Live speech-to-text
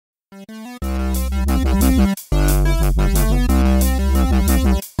All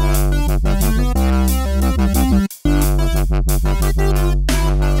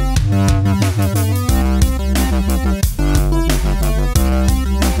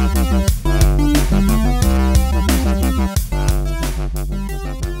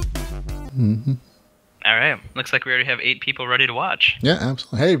right. Looks like we already have 8 people ready to watch. Yeah,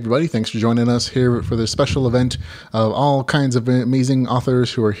 absolutely. Hey, everybody. Thanks for joining us here for this special event of all kinds of amazing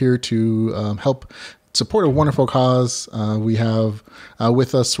authors who are here to help support a wonderful cause. We have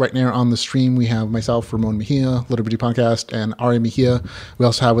with us right now on the stream, we have myself, Ramon Mejia, LitRPG Podcast, and Ari Mejia. We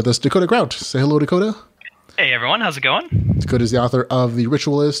also have with us Dakota Krout. Say hello, Dakota. Hey, everyone. How's it going? Dakota is the author of The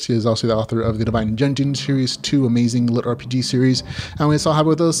Ritualist. He is also the author of the Divine Dungeon series, 2 amazing LitRPG series. And we also have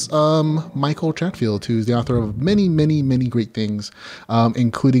with us Michael Chatfield, who is the author of many, many, many great things,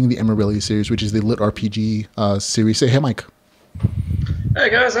 including the Amarillo series, which is the LitRPG series. Say hey, Mike. Hey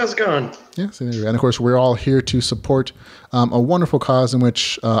guys, how's it going? Yes, and of course we're all here to support a wonderful cause in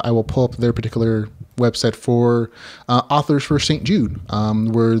which I will pull up their particular website for authors for St. Jude,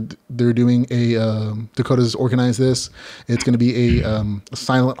 where they're doing a Dakota's organized this. It's going to be a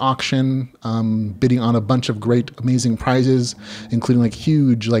silent auction, bidding on a bunch of great, amazing prizes, including like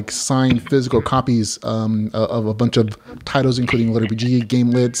huge, like signed physical copies of a bunch of titles, including LitRPG,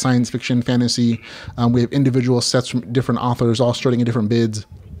 game lit, science fiction, fantasy. We have individual sets from different authors, all starting at different bids,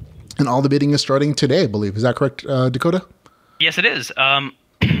 and all the bidding is starting today, I believe. Is that correct, Dakota? Yes, it is.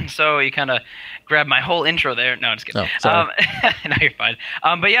 So you kind of grabbed my whole intro there. No, I'm just kidding. Oh, sorry. No, you're fine.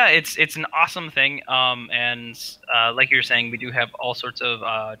 But yeah, it's an awesome thing. And like you were saying, we do have all sorts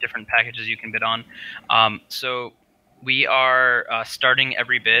of different packages you can bid on. So we are starting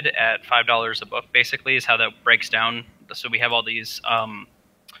every bid at $5 a book, basically, is how that breaks down. So we have all these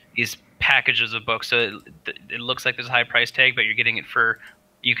packages of books. So it looks like there's a high price tag, but you're getting it for...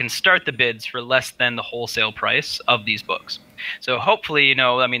 You can start the bids for less than the wholesale price of these books. So hopefully,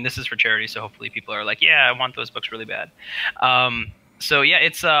 I mean, this is for charity, so hopefully people are like, yeah, I want those books really bad. So yeah,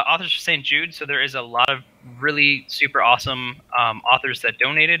 it's Authors for St. Jude, so there is a lot of really super awesome authors that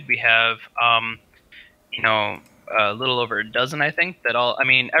donated. We have, a little over a dozen, I think, that all, I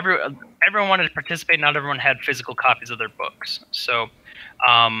mean, everyone wanted to participate. Not everyone had physical copies of their books. So,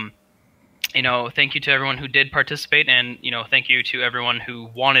 thank you to everyone who did participate, and, thank you to everyone who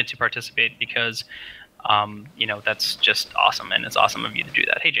wanted to participate, because, that's just awesome, and it's awesome of you to do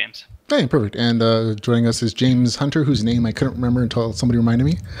that. Hey, James. Hey, perfect. And joining us is James Hunter, whose name I couldn't remember until somebody reminded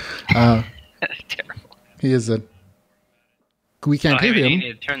me. Terrible. He is we can't hear him. You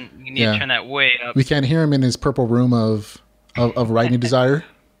need to turn that way up. We can't hear him in his purple room of writing desire,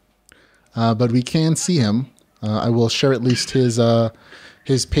 but we can see him. I will share at least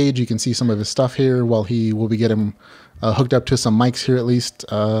his page. You can see some of his stuff here while we'll be getting hooked up to some mics here at least.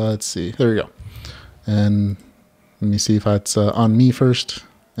 Let's see. There we go. And let me see if that's on me first.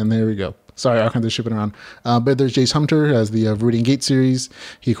 And there we go. Sorry, I'll kind of ship it around. But there's Jace Hunter as the Viridian Gate series.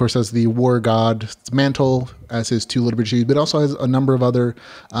 He, of course, has the War God Mantle as his 2 LitRPGs, but also has a number of other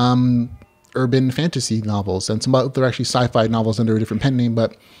urban fantasy novels. And some other actually sci-fi novels under a different pen name.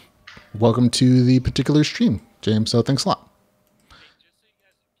 But welcome to the particular stream, James. So thanks a lot.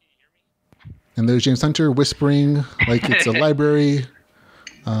 And there's James Hunter whispering like it's a library.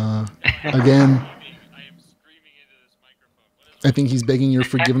 Again, I think he's begging your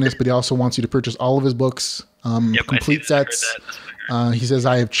forgiveness, but he also wants you to purchase all of his books, complete sets. He says,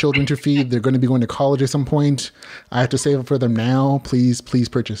 I have children to feed. They're going to be going to college at some point. I have to save up for them now. Please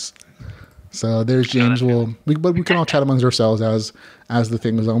purchase. So there's James. But we can all chat amongst ourselves as the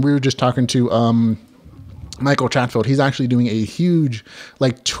thing goes on. We were just talking to Michael Chatfield. He's actually doing a huge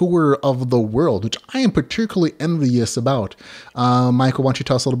tour of the world, which I am particularly envious about. Michael, why don't you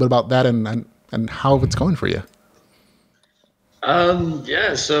tell us a little bit about that and how it's going for you?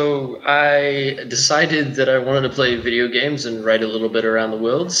 So I decided that I wanted to play video games and write a little bit around the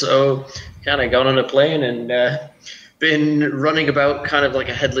world. So kind of got on a plane and been running about kind of like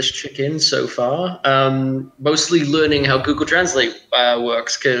a headless chicken so far. Mostly learning how Google Translate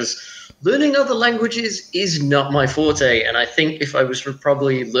works, because learning other languages is not my forte, and I think if I was to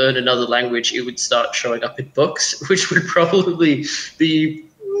probably learn another language, it would start showing up in books, which would probably be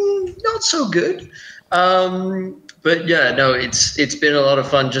not so good. But yeah, no, it's been a lot of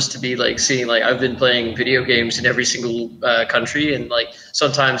fun just to be seeing I've been playing video games in every single country, and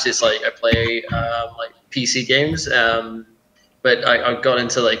sometimes it's I play PC games, but I got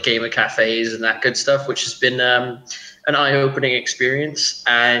into gamer cafes and that good stuff, which has been an eye-opening experience,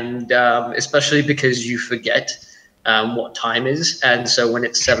 and especially because you forget what time is, and so when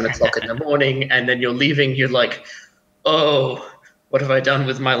it's 7 o'clock in the morning and then you're leaving, you're like, oh, what have I done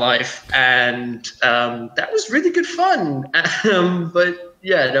with my life? And that was really good fun. But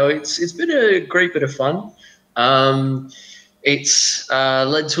yeah, no, it's been a great bit of fun. It's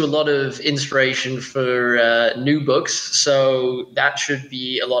led to a lot of inspiration for new books, so that should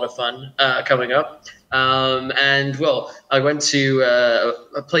be a lot of fun coming up. And well, I went to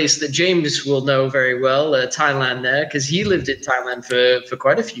a place that James will know very well, Thailand there, because he lived in Thailand for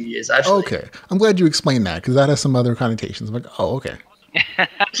quite a few years, actually. Okay. I'm glad you explained that, because that has some other connotations. I'm like, oh, okay. Can I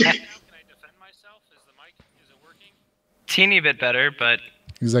defend myself? Is it working? Teeny bit better, but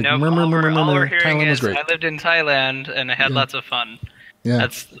He's like, no, murmur, all murmur, we're hearing Thailand was is great. I lived in Thailand and I had lots of fun. Yeah.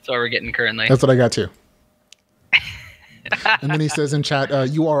 That's what we're getting currently. That's what I got too. And then he says in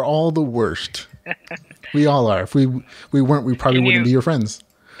chat, you are all the worst. We all are. If we weren't, we probably wouldn't be your friends.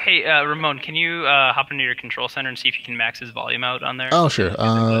 Hey, Ramon, can you hop into your control center and see if you can max his volume out on there? Oh, sure.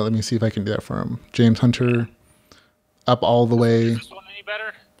 Let me see if I can do that for him. James Hunter, up all the way. Is this one any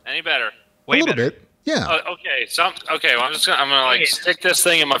better? Any better? Way a little better. bit. Yeah. Okay. Okay. Well, I'm gonna like stick this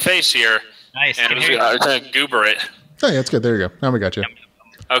thing in my face here. Nice. And I'm gonna goober it. Oh, yeah, that's good. There you go. Now we got you.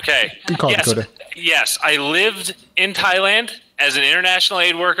 Okay. Good call, Dakota. Yes, I lived in Thailand as an international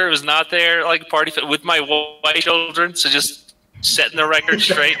aid worker. It was not there like party with my white children, so just setting the record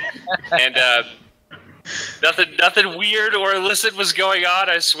straight. And nothing weird or illicit was going on.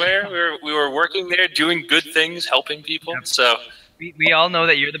 I swear, we were working there, doing good things, helping people. So we all know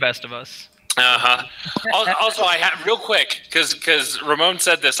that you're the best of us. Also, I have real quick because Ramon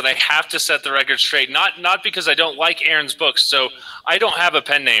said this, and I have to set the record straight. Not because I don't like Aaron's books. So I don't have a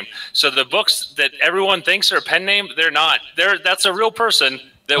pen name. So the books that everyone thinks are a pen name, they're not. That's a real person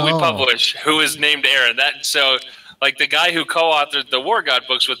that we publish who is named Aaron. Like the guy who co-authored the War God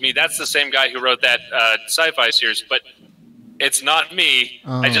books with me, that's the same guy who wrote that sci-fi series. But it's not me.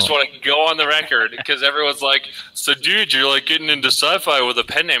 I just want to go on the record because everyone's like, so dude, you're like getting into sci-fi with a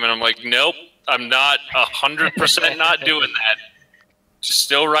pen name. And I'm like, nope, I'm not 100% not doing that. Just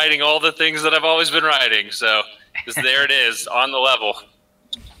still writing all the things that I've always been writing. So there it is on the level.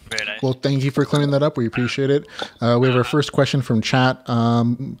 Very nice. Well, thank you for clearing that up. We appreciate it. We have our first question from chat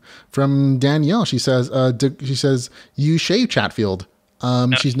from Danielle. She says, you shave Chatfield.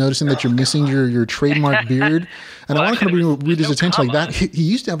 She's noticing that you're missing your trademark beard. And I want to kind of read his attention like that. He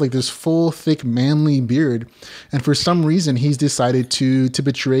used to have like this full, thick, manly beard. And for some reason, he's decided to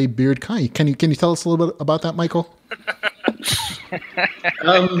betray Beard Kai. Can you tell us a little bit about that, Michael?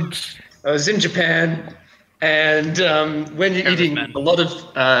 I was in Japan, and when you're eating a lot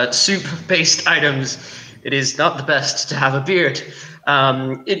of soup-based items, it is not the best to have a beard.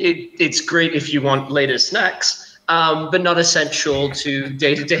 It's great if you want later snacks. But not essential to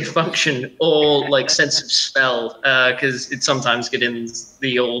day-to-day function or like sense of smell, because it sometimes get in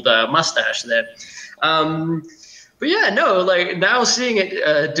the old mustache there. But yeah, no, like now seeing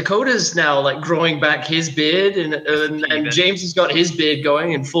it, Dakota's now like growing back his beard, and James has got his beard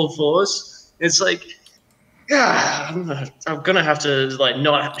going in full force. It's like, yeah, I'm gonna have to like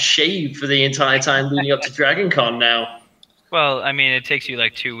not shave for the entire time leading up to Dragon Con now. Well, I mean, it takes you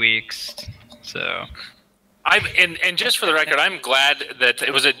like 2 weeks, so. And just for the record, I'm glad that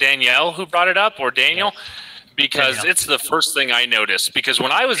it was Danielle who brought it up, or Daniel, because it's the first thing I noticed. Because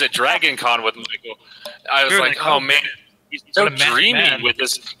when I was at Dragon Con with Michael, I was like, oh man, he's so dreamy with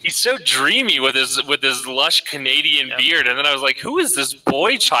this. He's so dreamy with his lush Canadian beard. And then I was like, who is this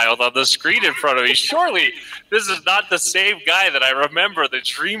boy child on the screen in front of me? Surely this is not the same guy that I remember, the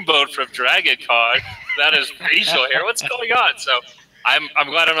Dreamboat from Dragon Con. That is facial hair. What's going on? So I'm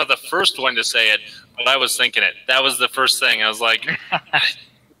glad I'm not the first one to say it. But I was thinking it. That was the first thing. I was like,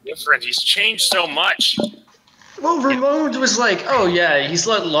 different. He's changed so much. Well, Ramon was like, oh, yeah, he's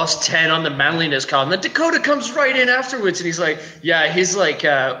like lost 10 on the manliness column. Then Dakota comes right in afterwards, and he's like, yeah, his like,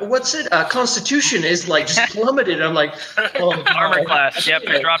 what's it? Constitution is like just plummeted. I'm like, oh, armor class. Yep,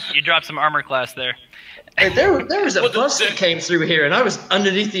 you dropped some armor class there. Hey, there was a bus that came through here, and I was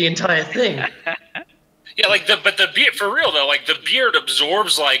underneath the entire thing. Yeah, but the beard, for real though, like the beard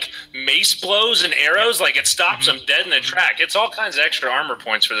absorbs like mace blows and arrows, like it stops them dead in the track. It's all kinds of extra armor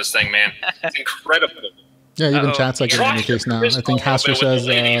points for this thing, man. It's incredible. Yeah, even chat's like in the case now. I think Hasper says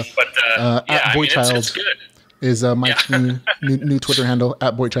at Boychild is Mike's new Twitter handle,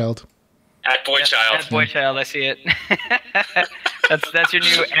 at Boychild. At Boychild. At Boychild, I see it. that's your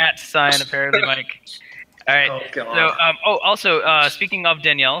new @ sign, apparently, Mike. All right. Oh, God. So, also, speaking of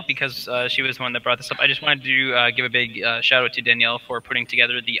Danielle, because she was the one that brought this up, I just wanted to give a big shout out to Danielle for putting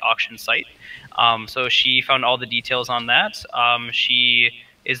together the auction site. So she found all the details on that. She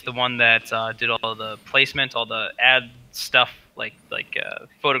is the one that did all the placement, all the ad stuff like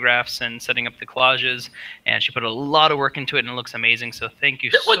photographs and setting up the collages, and she put a lot of work into it, and it looks amazing. So thank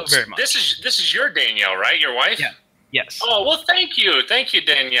you so very much. This is your Danielle, right? Your wife? Yeah. Yes. Oh well, thank you,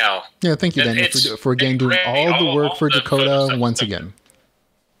 Danielle. Yeah, thank you, Danielle, for again doing all the work for Dakota once again.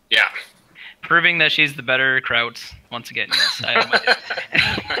 Yeah. Proving that she's the better Krout once again. Yes, I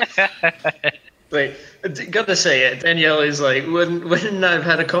Wait, gotta say it. Danielle is like, when I've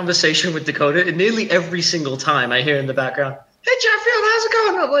had a conversation with Dakota, nearly every single time I hear in the background, "Hey, Chatfield, how's it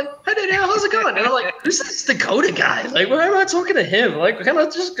going?" I'm like, "Hey, Danielle, how's it going?" And I'm like, "Who's this Dakota guy? Like, why am I talking to him? Like, can I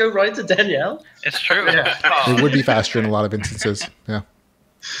just go right to Danielle?" It's true. Yeah. It would be faster in a lot of instances. Yeah.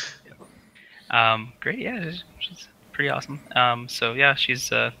 Great. Yeah, she's pretty awesome. So yeah, she's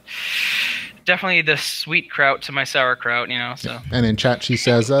definitely the sweet Krout to my sauerkraut, you know. So. And in chat, she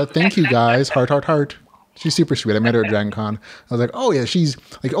says, "Thank you guys, heart, heart, heart." She's super sweet. I met her at Dragon Con. I was like, "Oh yeah, she's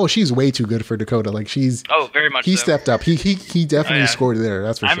way too good for Dakota. Like she's." Oh, very much. He so. stepped up. He definitely scored there.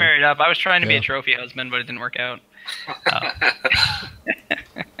 That's for sure. I married up. I was trying to be a trophy husband, but it didn't work out.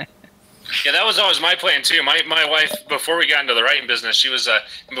 Yeah, that was always my plan too. My wife, before we got into the writing business, she was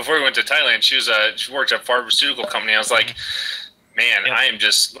before we went to Thailand, she worked at a pharmaceutical company. I was like, man, I am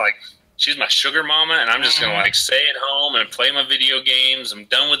just like, she's my sugar mama, and I'm just gonna like stay at home and play my video games. I'm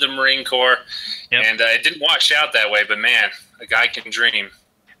done with the Marine Corps, and it didn't wash out that way. But man, a guy can dream.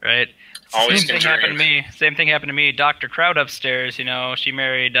 Right. Always Same can thing dream. happened to me. Same thing happened to me. Dr. Krout upstairs. You know, she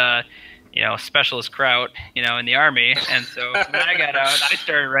married. Specialist Krout, in the Army. And so when I got out, I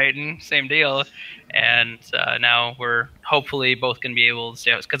started writing, same deal. And now we're hopefully both going to be able to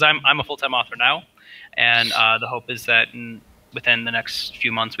stay out. Because I'm a full-time author now. And the hope is that within the next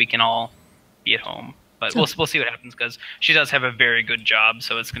few months, we can all be at home. But we'll see what happens, because she does have a very good job.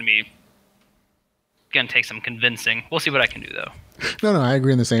 So it's going to take some convincing. We'll see what I can do, though. No, I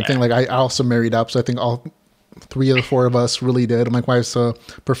agree on the same thing. Like I also married up, so I think all 3 of the 4 of us really did. My wife's a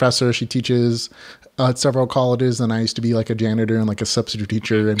professor. She teaches at several colleges, and I used to be like a janitor and like a substitute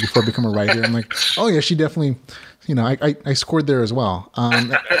teacher, and before becoming a writer. I'm like, oh yeah, she definitely, I scored there as well.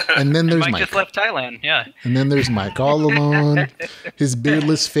 And then there's Mike. Just left Thailand, yeah. And then there's Mike, all alone, his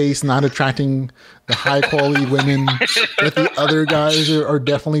beardless face not attracting the high quality women that the other guys are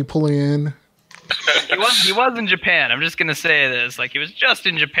definitely pulling in. He was in Japan. I'm just gonna say this. Like, he was just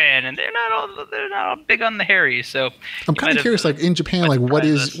in Japan, and they're not all big on the hairy. So I'm kind of curious. Like in Japan, like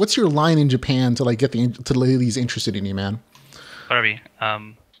what's your line in Japan to like get the ladies interested in you, man? Let me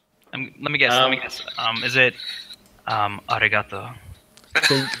guess. Is it arigato?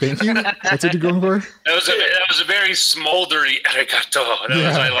 Thank you. That's what you're going for. That was a very smoldery arigato.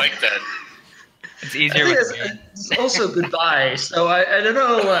 I like that. It's easier with me. It's also goodbye. So I don't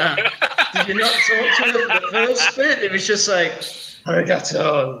know. Did you not talk to him the first bit? It was just like,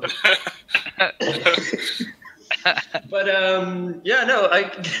 arigato. But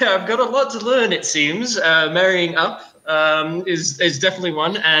I've got a lot to learn. It seems marrying up is definitely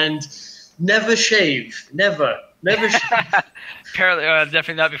one, and never shave. Never shave. Apparently,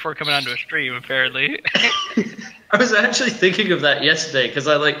 definitely not before coming onto a stream. Apparently. I was actually thinking of that yesterday, because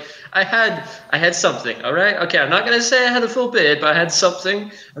I had something. All right, okay. I'm not gonna say I had a full beard, but I had something,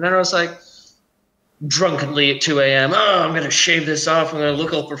 and then I was like, drunkenly at 2 a.m. Oh, I'm gonna shave this off. I'm gonna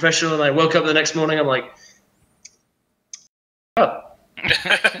look all professional. And I woke up the next morning. I'm like, oh.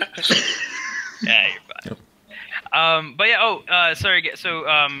 Yeah, you're fine. But yeah. Sorry. So,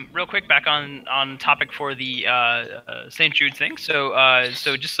 real quick, back on topic for the St. Jude thing. So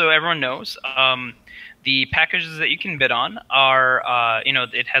just so everyone knows, the packages that you can bid on are,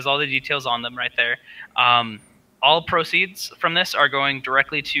 it has all the details on them right there. All proceeds from this are going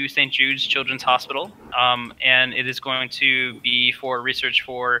directly to St. Jude's Children's Hospital, and it is going to be for research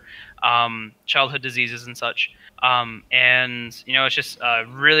for childhood diseases and such. And it's just a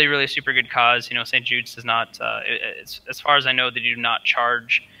really, really super good cause. St. Jude's does not, as far as I know, they do not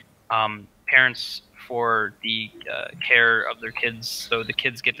charge parents for the care of their kids, so the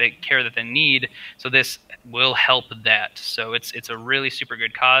kids get the care that they need. So this will help that. So it's a really super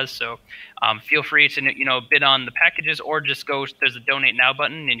good cause. So feel free to bid on the packages, or just go. There's a donate now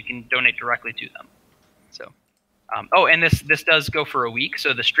button, and you can donate directly to them. So and this does go for a week.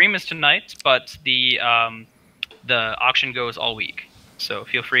 So the stream is tonight, but the auction goes all week. So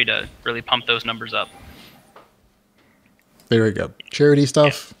feel free to really pump those numbers up. There we go. Charity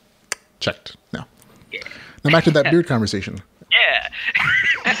stuff checked. Now. Yeah. Now back to that beard conversation. Yeah.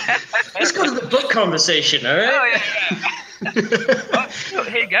 Let's go to the book conversation, all right? Oh yeah.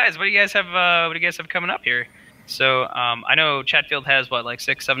 Hey guys, what do you guys have? What do you guys have coming up here? So I know Chatfield has what, like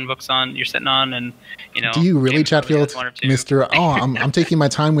 6, 7 books on you're sitting on, and Do you really, James probably has Chatfield, 1 or 2. Mister? Oh, I'm taking my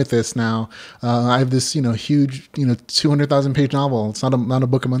time with this now. I have this huge 200,000 page novel. It's not a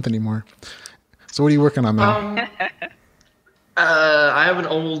book a month anymore. So what are you working on, man? I have an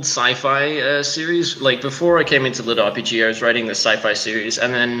old sci-fi series. Like before I came into LitRPG, I was writing the sci-fi series,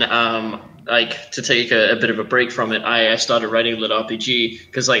 and then like to take a bit of a break from it, I started writing LitRPG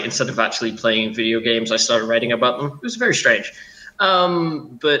because like instead of actually playing video games, I started writing about them. It was very strange.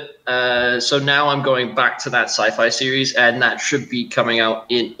 So now I'm going back to that sci-fi series, and that should be coming out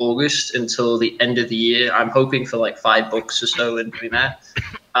in August until the end of the year. I'm hoping for like 5 books or so and doing that.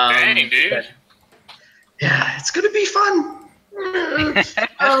 Dang, dude. Yeah, it's gonna be fun. I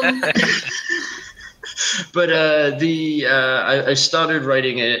started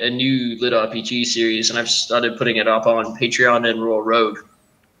writing a new LitRPG series, and I've started putting it up on Patreon and Raw Road.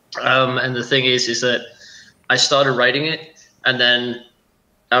 And the thing is that I started writing it, and then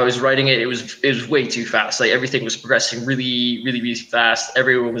I was writing it. It was way too fast. Like everything was progressing really, really, really fast.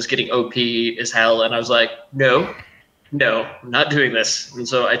 Everyone was getting OP as hell, and I was like, no, I'm not doing this. And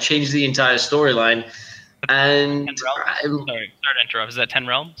so I changed the entire storyline. And 10 Realms? Sorry to interrupt. Is that 10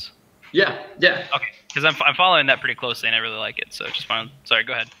 Realms? Yeah. Okay, because I'm following that pretty closely, and I really like it. So sorry,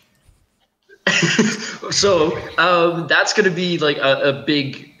 go ahead. So that's going to be like a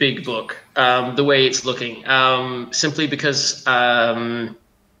big book, the way it's looking, simply because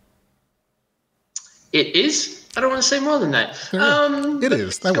it is. I don't want to say more than that. It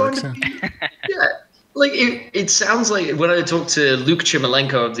is. That works. Yeah. Like it sounds like when I talked to Luke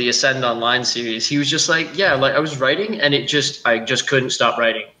Chimilenko of the Ascend Online series, he was just like, yeah, like I was writing and I just couldn't stop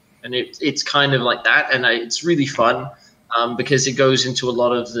writing, and it's kind of like that, and it's really fun because it goes into a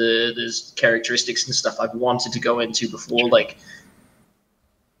lot of the characteristics and stuff I've wanted to go into before, like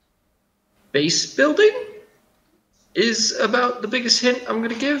base building is about the biggest hint I'm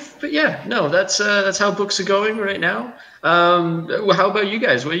going to give. But yeah, no, that's how books are going right now. How about you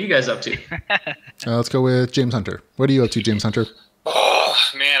guys? What are you guys up to? Let's go with James Hunter. What are you up to, James Hunter? Oh,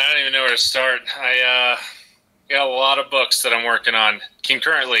 man, I don't even know where to start. I got a lot of books that I'm working on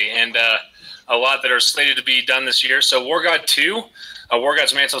concurrently, and a lot that are slated to be done this year. So War God 2, War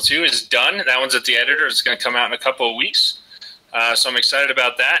God's Mantle 2 is done. That one's at the editor. It's going to come out in a couple of weeks. So I'm excited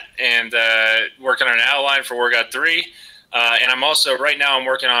about that, and working on an outline for War God 3. And I'm also, right now, I'm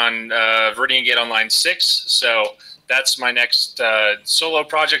working on Viridian Gate Online 6. So that's my next solo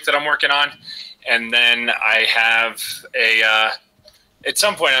project that I'm working on. And then I have at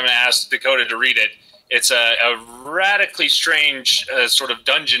some point I'm going to ask Dakota to read it. It's a radically strange sort of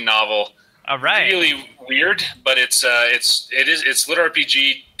dungeon novel. All right. Really weird, but it's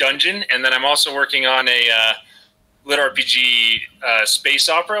LitRPG dungeon. And then I'm also working on a LitRPG space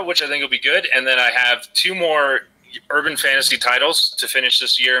opera, which I think will be good. And then I have 2 more urban fantasy titles to finish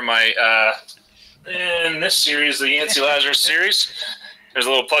this year in this series, the Yancey Lazarus series. There's a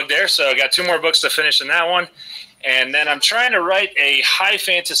little plug there. So I got 2 more books to finish in that one. And then I'm trying to write a high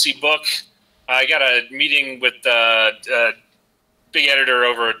fantasy book. I got a meeting with the big editor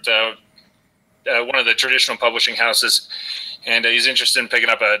over at one of the traditional publishing houses. And he's interested in picking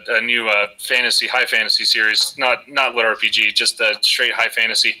up a new high fantasy series, not LitRPG, just a straight high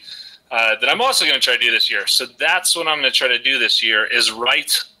fantasy that I'm also going to try to do this year. So that's what I'm going to try to do this year, is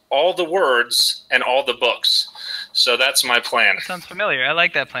write all the words and all the books. So that's my plan. That sounds familiar. I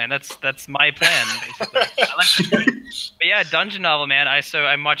like that plan. That's my plan, basically. I like that. But yeah, dungeon novel, man.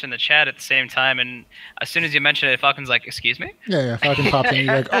 I'm watching the chat at the same time, and as soon as you mention it, Falcon's like, "Excuse me?" Yeah. Falcon popped in.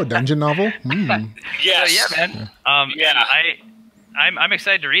 You're like, "Oh, dungeon novel." Yes. So, yeah, man. Yeah. I'm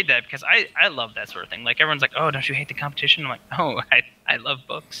excited to read that because I love that sort of thing. Like everyone's like, "Oh, don't you hate the competition?" I'm like, "Oh, I love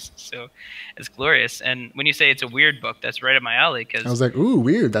books." So it's glorious. And when you say it's a weird book, that's right up my alley. Cause I was like, "Ooh,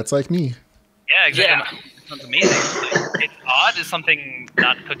 weird. That's like me." Yeah, exactly. Yeah. Sounds amazing. Like, it's odd is something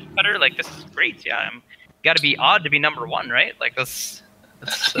not cookie cutter. Like this is great. Yeah, got to be odd to be number 1, right? Like that's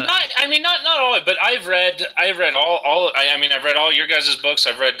not all, but I've read all. I've read all your guys' books.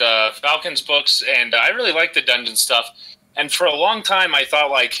 I've read Falcon's books, and I really like the dungeon stuff. And for a long time, I thought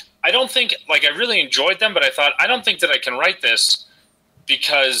I really enjoyed them, but I thought I don't think that I can write this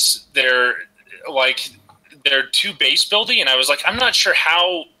because they're too base building, and I was like, I'm not sure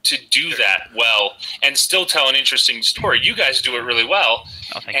how to do that well and still tell an interesting story. You guys do it really well.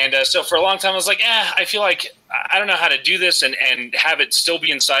 Oh, thank you. So for a long time I was like, I feel like I don't know how to do this and have it still be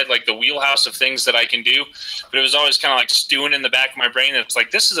inside like the wheelhouse of things that I can do. But it was always kind of like stewing in the back of my brain. It's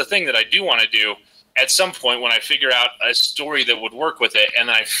like, this is a thing that I do want to do at some point when I figure out a story that would work with it. And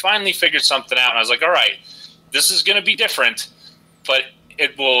then I finally figured something out, and I was like, all right, this is going to be different, but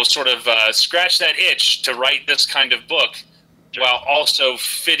it will sort of scratch that itch to write this kind of book, while also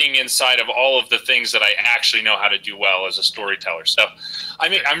fitting inside of all of the things that I actually know how to do well as a storyteller. So, I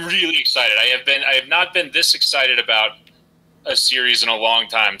mean, I'm really excited. I have not been this excited about a series in a long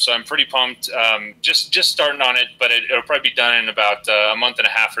time, so I'm pretty pumped. Just starting on it, but it'll probably be done in about a month and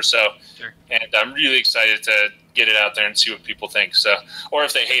a half or so. Sure. And I'm really excited to get it out there and see what people think. So, or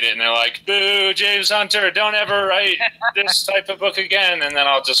if they hate it and they're like, "Boo, James Hunter, don't ever write this type of book again," and then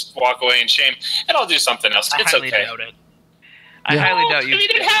I'll just walk away in shame and I'll do something else. It's okay. Doubt it. I highly doubt you. I mean,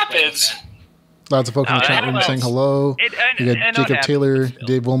 it happens. Lots of folks in the chat room saying hello. You got Jacob Taylor,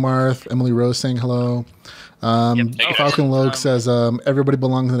 Dave Wilmarth, Emily Rose saying hello. Falcon Logue says everybody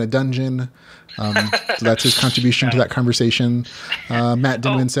belongs in a dungeon. So that's his contribution to that conversation. Matt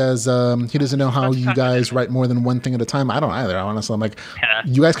Dinman says he doesn't know how you guys write more than one thing at a time. I don't either, honestly. I'm like,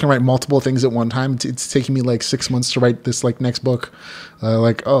 you guys can write multiple things at one time. It's taking me like 6 months to write this like next book.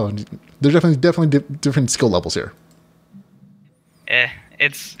 There's definitely different skill levels here.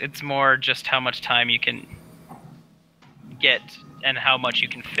 It's more just how much time you can get and how much you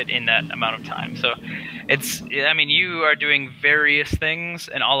can fit in that amount of time. So I mean, you are doing various things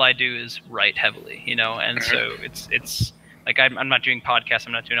and all I do is write heavily, and so it's like, I'm not doing podcasts.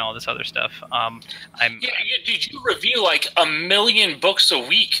 I'm not doing all this other stuff. Dude, you review like 1 million books a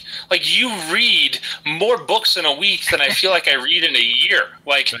week. Like, you read more books in a week than I feel like I read in a year.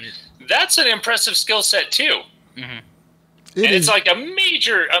 Like, that's an impressive skill set too. Mm-hmm. It's like a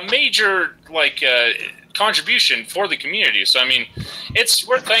major like contribution for the community. So I mean,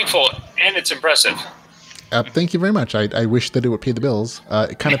 we're thankful and it's impressive. Thank you very much. I wish that it would pay the bills.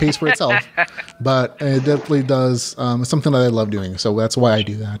 It kind of pays for itself, but it definitely does. It's something that I love doing, so that's why I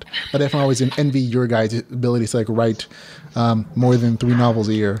do that. But I definitely always envy your guys' ability to like write more than 3 novels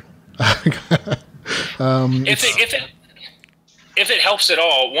a year. If it helps at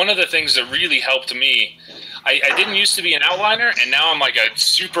all, one of the things that really helped me. I didn't used to be an outliner, and now I'm like a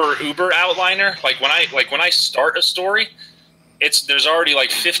super uber outliner. Like when I start a story, there's already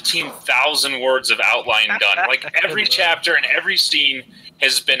like 15,000 words of outline done. Like every chapter and every scene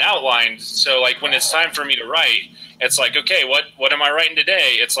has been outlined. So like when it's time for me to write, it's like, okay, what am I writing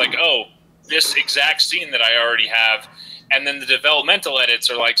today? It's like, oh, this exact scene that I already have. And then the developmental edits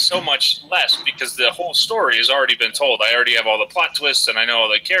are like so much less because the whole story has already been told. I already have all the plot twists and I know all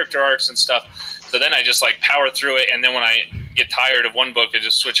the character arcs and stuff. So then I just like power through it. And then when I get tired of one book, I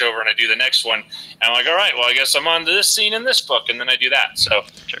just switch over and I do the next one. And I'm like, all right, well, I guess I'm on to this scene in this book. And then I do that. So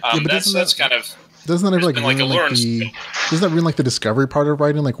that's kind of... Doesn't that ruin like the discovery part of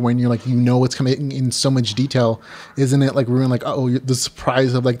writing? Like when you're like, what's coming in so much detail, isn't it like ruin like, the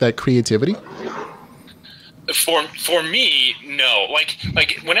surprise of like that creativity? For me, no. Like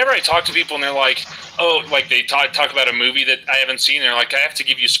whenever I talk to people and they're like, oh, like they talk about a movie that I haven't seen, they're like, I have to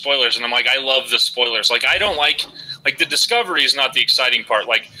give you spoilers, and I'm like, I love the spoilers. Like I don't like the discovery is not the exciting part.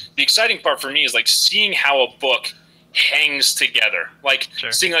 Like the exciting part for me is like seeing how a book hangs together. Like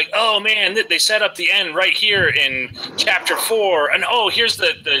seeing like, oh man, they set up the end right here in chapter 4, and oh, here's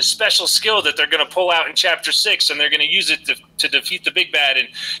the special skill that they're going to pull out in chapter 6, and they're going to use it to defeat the big bad in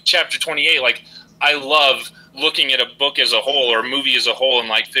chapter 28. Like I love looking at a book as a whole or a movie as a whole and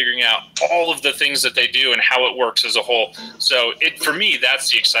like figuring out all of the things that they do and how it works as a whole. So for me, that's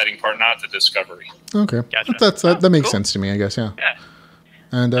the exciting part, not the discovery. Okay. Gotcha. That makes sense to me, I guess. Yeah.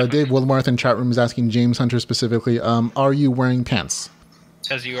 And Dave Wilmarth in chat room is asking James Hunter specifically, are you wearing pants?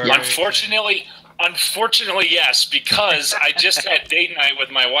 Because you are. Unfortunately, yes, because I just had date night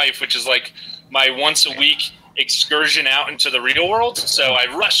with my wife, which is like my once a week excursion out into the real world. So I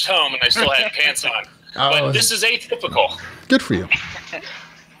rushed home and I still had pants on. But this is atypical. Good for you.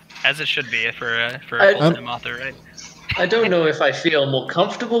 As it should be for a full-time author, right? I don't know if I feel more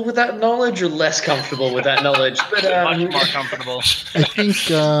comfortable with that knowledge or less comfortable with that knowledge, but much more comfortable. I think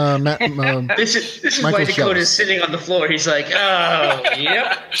this is why Dakota's sitting on the floor. He's like, oh,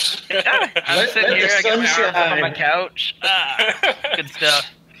 yep. I'm sitting here, I got my arms on my couch. Good stuff.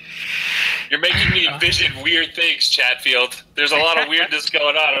 You're making me envision weird things, Chatfield. There's a lot of weirdness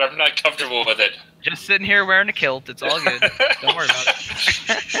going on, and I'm not comfortable with it. Just sitting here wearing a kilt. It's all good. Don't worry about it.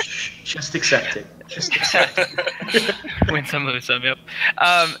 Just accept it. Just accept it. Win some, lose some. Yep.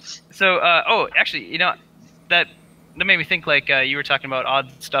 Actually, that made me think. Like you were talking about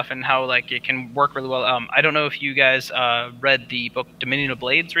odd stuff and how like it can work really well. I don't know if you guys read the book Dominion of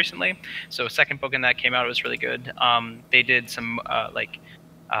Blades recently. So second book in that came out. It was really good. They did some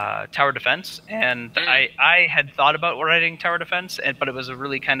tower defense, and I had thought about writing tower defense, but it was a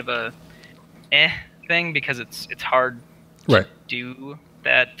really kind of a thing because it's hard to do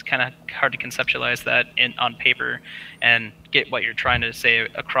that kind of hard to conceptualize that on paper and get what you're trying to say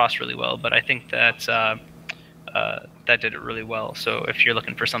across really well. But I think that that did it really well. So if you're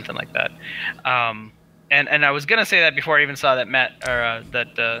looking for something like that, and I was gonna say that before I even saw that Matt or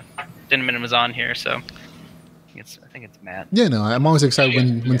that Dinman was on here. So I think it's Matt. Yeah, no, I'm always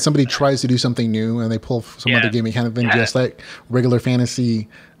excited when somebody tries to do something new and they pull some other gaming kind of thing, just like regular fantasy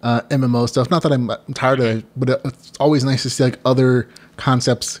MMO stuff. Not that I'm tired of it, but it's always nice to see like other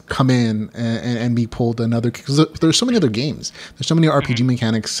concepts come in and be pulled to another, because there's so many other games. There's so many RPG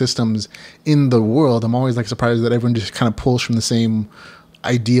mechanics systems in the world. I'm always like surprised that everyone just kind of pulls from the same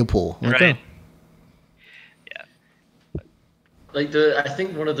idea pool. Like, right. Like I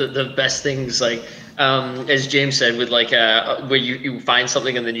think one of the best things, like as James said, with like where you find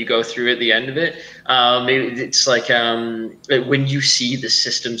something and then you go through at the end of it, maybe it's like when you see the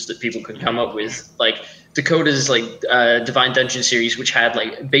systems that people can come up with, like Dakota's like Divine Dungeon series, which had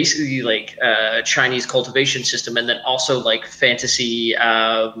like basically like Chinese cultivation system, and then also like fantasy,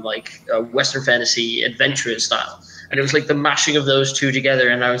 like Western fantasy adventure style, and it was like the mashing of those two together,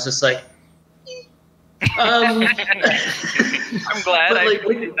 and I was just like. I'm glad I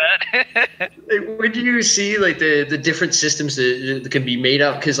did that. When you see like the different systems that can be made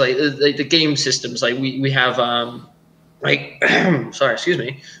up, because like the game systems, like we have like sorry, excuse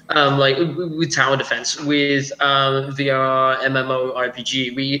me, like with tower defense, with VR MMO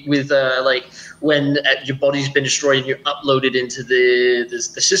RPG, with like when your body's been destroyed and you're uploaded into the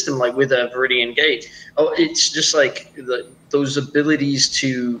system, like with a Viridian Gate. Oh, it's just like those abilities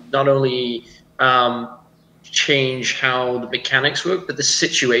to not only change how the mechanics work, but the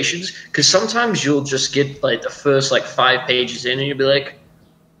situations, because sometimes you'll just get like the first like 5 pages in and you'll be like,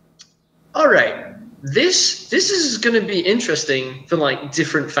 all right, this is going to be interesting for like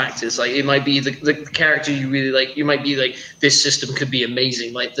different factors. Like it might be the character you really like, you might be like, this system could be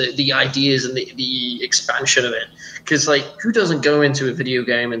amazing, like the ideas and the expansion of it, because like who doesn't go into a video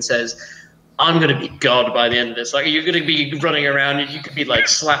game and says, I'm going to be God by the end of this. Like, you're going to be running around and you could be like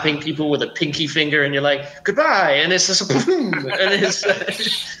slapping people with a pinky finger and you're like, goodbye. And it's just boom. And it's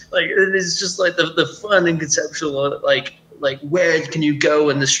like, it is just like the fun and conceptual, like where can you go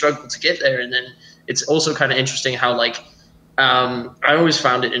and the struggle to get there. And then it's also kind of interesting how like, I always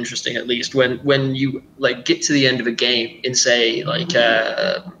found it interesting, at least when you like get to the end of a game in say like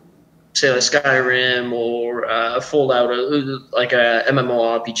Skyrim or Fallout, or like a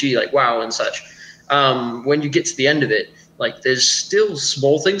MMORPG like WoW and such. When you get to the end of it, like there's still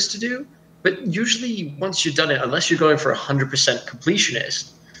small things to do, but usually once you've done it, unless you're going for 100%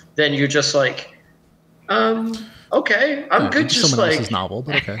 completionist, then you're just like, okay, I'm good. Just someone like else's novel,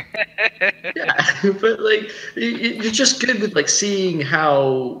 but okay. Yeah, but like you're just good with like seeing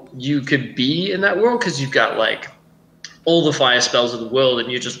how you could be in that world, because you've got like all the fire spells of the world,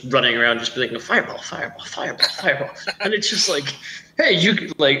 and you're just running around just being like, fireball, fireball, fireball, fireball. And it's just like, hey,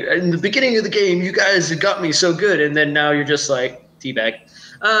 you like in the beginning of the game, you guys have got me so good, and then now you're just like teabag.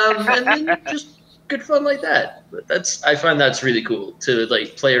 And then just good fun like that. But I find that's really cool to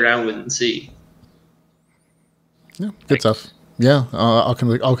like play around with and see. Yeah, good stuff. Yeah, all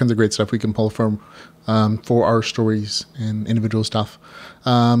kinds of great stuff we can pull from for our stories and individual stuff.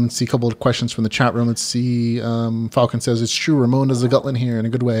 See a couple of questions from the chat room. Let's see. Falcon says, it's true, Ramon is a Gutland here in a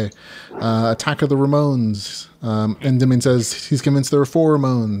good way. Attack of the Ramones. And Dimin says he's convinced there are 4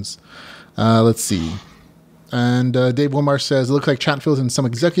 Ramones. Let's see. And Dave Wilmarth says, it looks like Chatfield's in some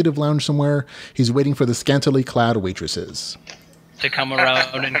executive lounge somewhere. He's waiting for the scantily clad waitresses to come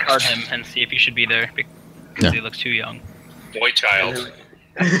around and card him and see if he should be there, because he looks too young. Boy child.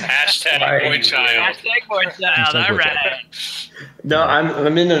 Hashtag boy child. Hashtag boy child. All right. No,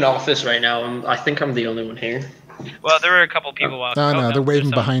 I'm in an office right now. I think I'm the only one here. Well, there were a couple people walking. Oh, no, they're waving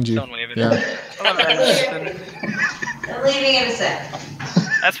behind you. Waving. Yeah. I'm leaving in a sec.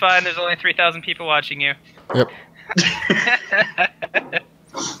 That's fine. There's only 3,000 people watching you. Yep.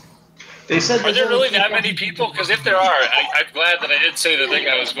 They said, are there really that many people? Because if there are, I'm glad that I did say the thing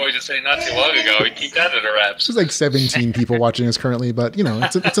I was going to say not too long ago. Keep that under wraps. There's like 17 people watching us currently, but you know,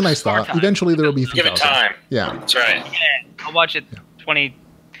 it's a nice thought. Eventually there will be 3,000. Give it time. Yeah. That's right. Yeah, I'll watch it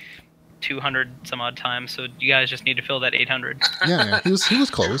 2,200 some odd times, so you guys just need to fill that 800. Yeah. He was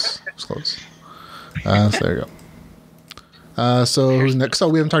close. He was close. So there you go. So who's next? Oh,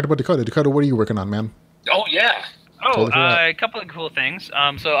 we haven't talked about Dakota. Dakota, what are you working on, man? Oh, yeah. Oh, a couple of cool things.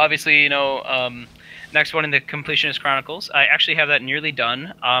 So obviously, next one in the Completionist Chronicles, I actually have that nearly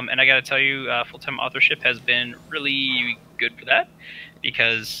done. And I got to tell you, full-time authorship has been really good for that,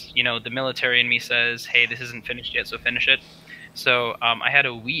 because the military in me says, "Hey, this isn't finished yet, so finish it." So I had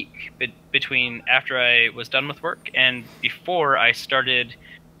a week between after I was done with work and before I started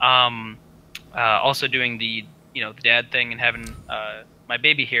also doing the the dad thing and having my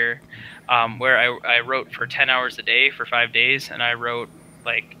baby here, where I wrote for 10 hours a day for 5 days, and I wrote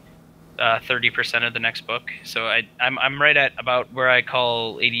like 30% of the next book. So I'm right at about where I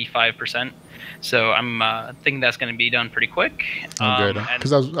call 85%. So I'm thinking that's going to be done pretty quick. Oh, good.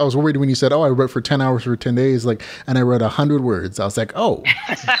 Because I was worried when you said, "Oh, I wrote for 10 hours for 10 days," and I wrote 100 words. I was like, "Oh."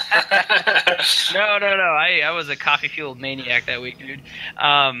 No. I was a coffee fueled maniac that week, dude.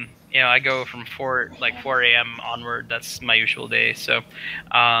 I go from 4 a.m. onward. That's my usual day. So,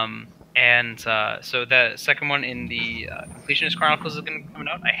 so the second one in the Completionist Chronicles is going to be coming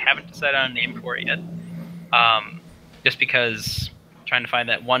out. I haven't decided on a name for it yet. Just because I'm trying to find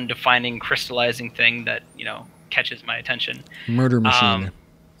that one defining, crystallizing thing that catches my attention. Murder Machine.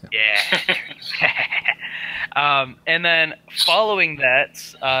 Yeah. And then following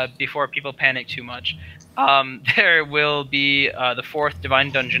that, before people panic too much, there will be the 4th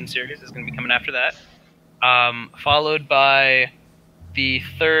Divine Dungeon series is going to be coming after that, followed by the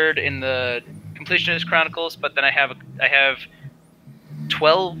 3rd in the Completionist Chronicles. But then I have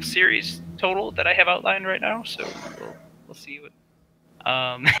 12 series total that I have outlined right now. So we'll see what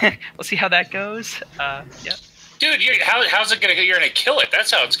we'll see how that goes. Yeah. Dude, how's it gonna go? You're gonna kill it. That's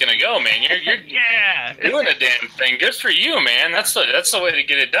how it's gonna go, man. You're yeah, doing a damn thing. Good for you, man. That's the way to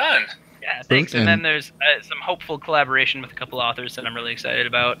get it done. Yeah, thanks. And then there's some hopeful collaboration with a couple authors that I'm really excited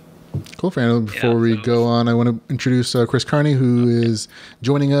about. Cool, Fernando. Before we go on, I want to introduce Chris Carney, who is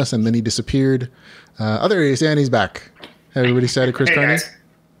joining us, and then he disappeared. There he is, and he's back. Everybody excited, Chris Carney? Guys.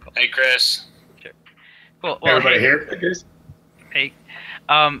 Hey, Chris. Sure. Cool. Well, everybody here? Hey.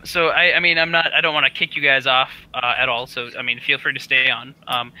 So I don't want to kick you guys off at all. So feel free to stay on.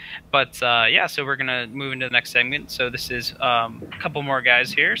 So we're gonna move into the next segment. So this is a couple more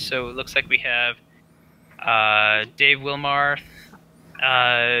guys here. So it looks like we have Dave Wilmarth,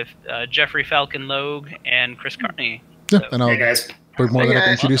 Jeffrey Falcon Louge, and Chris Carney. Yeah, and hey guys. We're more than happy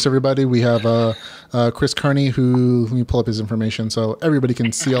to introduce everybody. We have Chris Carney, who let me pull up his information so everybody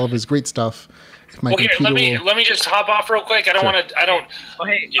can see all of his great stuff. Let me just hop off real quick. I don't want to. I don't.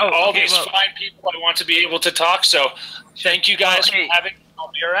 These fine people. I want to be able to talk. So, thank you guys for having.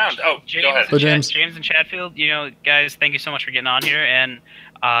 I'll be around. Oh, James, go ahead. James and Chatfield. Guys, thank you so much for getting on here, and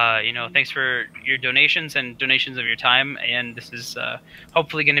thanks for your donations and donations of your time. And this is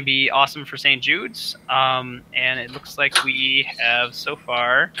hopefully going to be awesome for St. Jude's. And it looks like we have so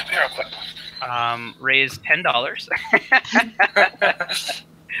far raised $10.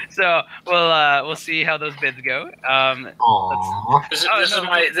 So we'll see how those bids go. This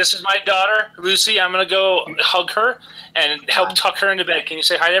is my daughter Lucy. I'm gonna go hug her and help tuck her into bed. Can you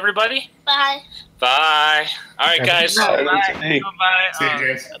say hi to everybody? Bye. Bye. All right, guys. Bye. Bye. See you,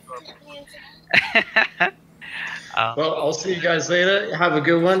 James. Well, I'll see you guys later. Have a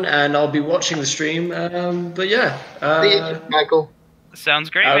good one, and I'll be watching the stream. But yeah, see you, Michael. Sounds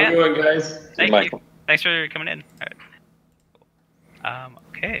great, man. Have a good one, guys. Thank you. Thanks for coming in. All right.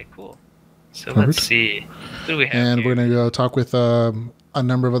 Okay, cool. So let's see. Who do we have and here? We're going to go talk with a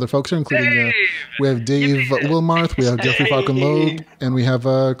number of other folks, including we have Dave Wilmarth, we have Jeffrey Falcon Louge, and we have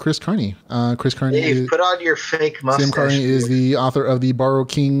Chris Carney. Chris Carney. Dave, put on your fake mustache. Sam Carney is the author of the Borrow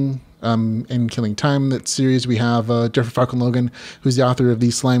King and Killing Time, that series. We have Jeffrey Falcon Logan, who's the author of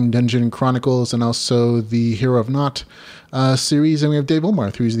the Slime Dungeon Chronicles and also the Hero of Naught series. And we have Dave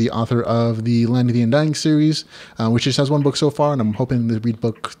Wilmarth, who's the author of the Land of the Undying series, which just has one book so far, and I'm hoping to read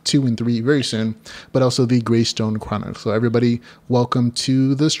book 2 and 3 very soon, but also the Greystone Chronicles. So everybody, welcome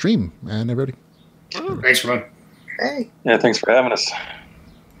to the stream, and everybody. Thanks, Ron. Hey. Yeah, thanks for having us.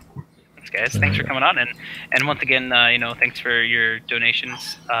 Guys, thanks for coming on, and once again, thanks for your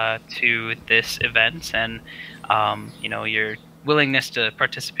donations to this event, and your willingness to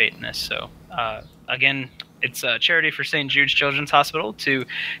participate in this. So again, it's a charity for St. Jude's Children's Hospital to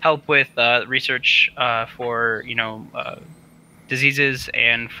help with research for diseases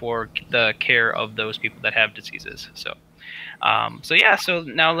and for the care of those people that have diseases. So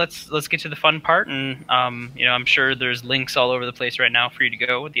now let's get to the fun part, and I'm sure there's links all over the place right now for you to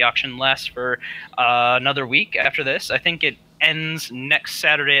go. The auction lasts for another week after this. I think it ends next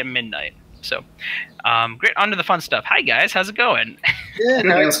Saturday at midnight. So great, on to the fun stuff. Hi guys, how's it going? Yeah,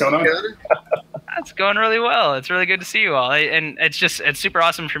 what's going on? It's going really well. It's really good to see you all. And it's super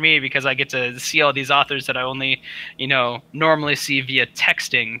awesome for me because I get to see all these authors that I only, normally see via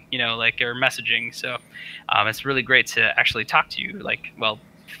texting, or messaging. So it's really great to actually talk to you,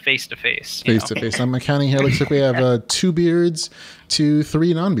 face to face. Face to face. I'm counting here. Looks like we have 2 beards to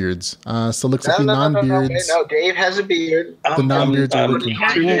 3 non-beards. So looks like the non-beards. No, Dave has a beard. The non-beards are working.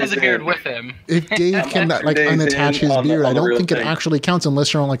 He has a beard with him. If Dave can like unattach his beard, I don't think it actually counts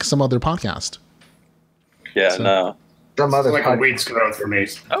unless you're on like some other podcast. Yeah, no. Some other like a week's growth for me.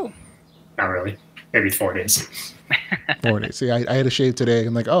 Oh, not really. Maybe 4 days. 4 days. See, I had to shave today.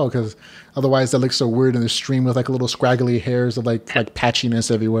 I'm like, oh, because otherwise that looks so weird in the stream with like little scraggly hairs of like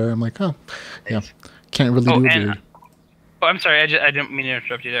patchiness everywhere. I'm like, oh, yeah, can't really do a beard. Oh, I'm sorry. I didn't mean to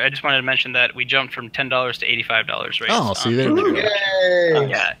interrupt you there. I just wanted to mention that we jumped from $10 to $85 right? Oh, see, there we go.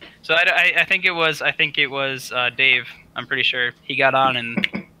 Yeah. So I think it was Dave. I'm pretty sure he got on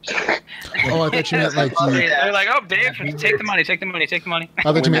and. Oh, I thought you meant like you. They're like, oh, Dave, take the money. I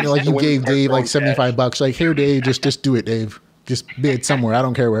thought you meant like you gave Dave like $75. Like, here, Dave, just do it, Dave. Just bid somewhere. I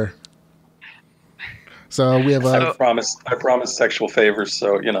don't care where. So we have. I promise sexual favors.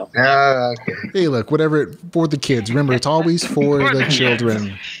 So you know. Okay. Hey, look, whatever for the kids. Remember, it's always for the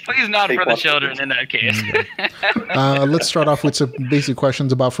children. Please not for the children in that case. Let's start off with some basic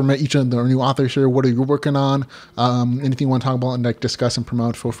questions about from each of the new authors here. What are you working on? Anything you want to talk about and like discuss and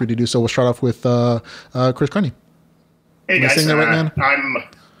promote? Feel free to do so. We'll start off with Chris Carney. Hey guys, I'm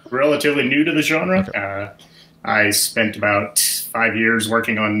relatively new to the genre. Okay. I spent about 5 years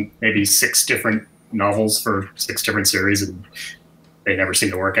working on maybe 6 different novels for 6 different series, and they never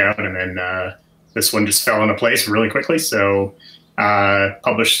seemed to work out. And then this one just fell into place really quickly. So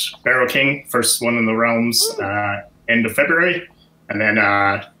published Barrow King, first one in the realms, end of February, and then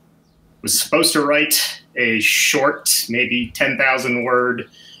was supposed to write a short, maybe 10,000 word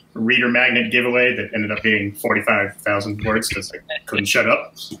reader magnet giveaway that ended up being 45,000 words because I couldn't shut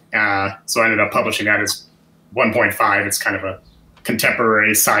up. So I ended up publishing that as 1.5. It's kind of a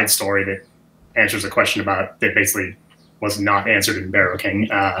contemporary side story that answers a question that basically was not answered in Barrow King.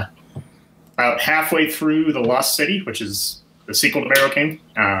 About halfway through The Lost City, which is the sequel to Barrow King,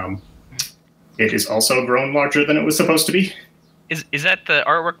 it is also grown larger than it was supposed to be. Is that the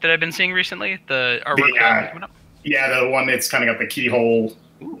artwork that I've been seeing recently? The artwork? Yeah, the one that's kind of got the keyhole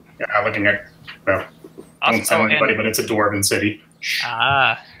looking at, well, I won't tell anybody, but it's a dwarven city.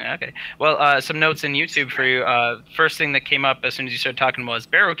 Ah, okay. Well, some notes in YouTube for you. First thing that came up as soon as you started talking was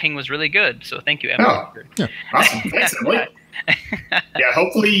Barrow King was really good. So thank you, Emily. Oh, yeah. Awesome. Thanks, Emily. Yeah,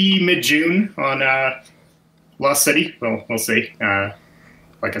 hopefully mid-June on Lost City. Well, we'll see.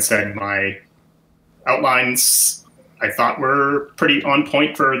 Like I said, my outlines I thought were pretty on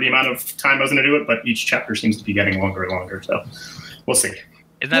point for the amount of time I was going to do it, but each chapter seems to be getting longer and longer. So we'll see.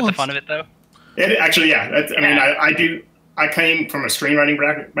 Isn't that the fun of it, though? It actually, yeah. I mean, I came from a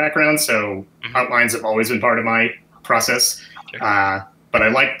screenwriting background, so outlines have always been part of my process. Sure. But I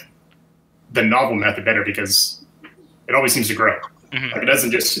like the novel method better because it always seems to grow. Like it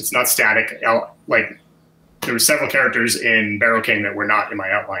doesn't it's not static. Like there were several characters in Barrow King that were not in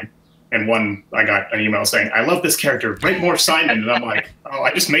my outline. And one, I got an email saying, I love this character, write more Simon. And I'm like, oh,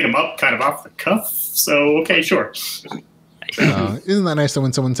 I just made him up kind of off the cuff. So, okay, sure. Isn't that nice that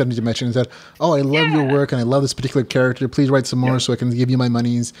when someone sends you a mention and said, oh, I love your work and I love this particular character. Please write some more so I can give you my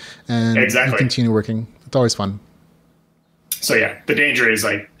monies and continue working. It's always fun. So, yeah, the danger is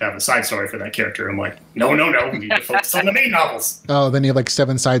I have a side story for that character. I'm like, no, we need to focus on the main novels. Oh, then you have like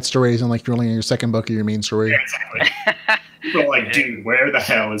 7 side stories and like you're only in your second book of your main story. Yeah, exactly. People are like, dude, where the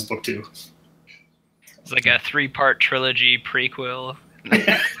hell is book 2? It's like a 3-part trilogy prequel.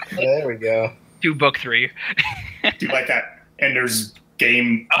 There we go. To book 3. Do you like that Ender's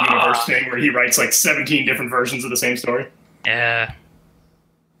Game universe thing where he writes like 17 different versions of the same story? Yeah.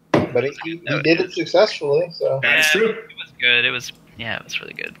 But he did it successfully, so. That's true. It was good. It was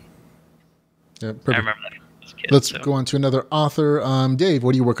really good. Yeah, perfect. I remember that as a kid. Let's go on to another author. Dave,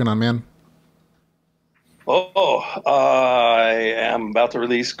 what are you working on, man? I am about to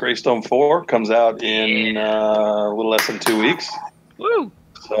release Greystone 4. Comes out in a little less than 2 weeks. Woo!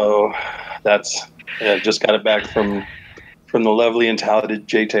 So that's just got it back from the lovely and talented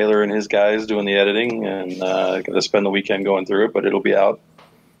Jay Taylor and his guys doing the editing, and going to spend the weekend going through it, but it'll be out.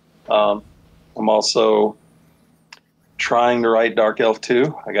 I'm also trying to write Dark Elf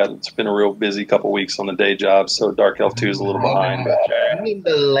 2. It's been a real busy couple weeks on the day job, so Dark Elf 2 is a little behind. I mean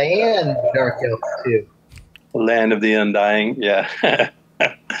the land Dark Elf 2. Land of the Undying, yeah.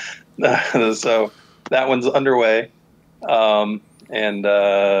 So that one's underway. And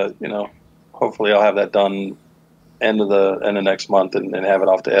hopefully I'll have that done end of next month and have it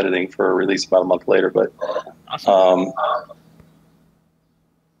off to editing for a release about a month later. But awesome.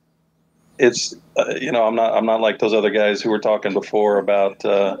 It's I'm not like those other guys who were talking before about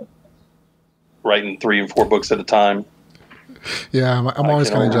writing 3 and 4 books at a time. Yeah, I'm always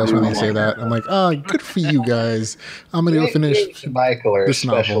kind of jealous when they say that. I'm like, oh, good for you guys. I'm gonna go finish this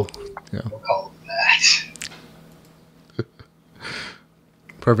novel. Yeah. We'll call it that.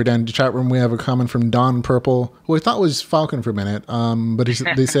 Perfect. And in the chat room, we have a comment from Don Purple, who I thought was Falcon for a minute. But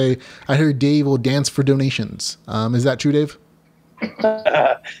they say, I heard Dave will dance for donations. Is that true, Dave?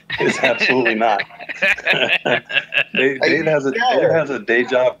 It's absolutely not. Dave has a day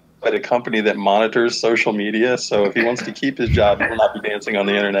job at a company that monitors social media, so if he wants to keep his job, he will not be dancing on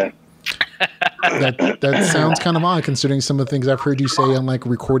the internet. That sounds kind of odd, considering some of the things I've heard you say on like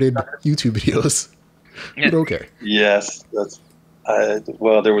recorded YouTube videos. But okay. Yes, that's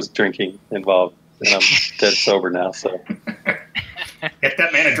well, there was drinking involved, and I'm dead sober now. So get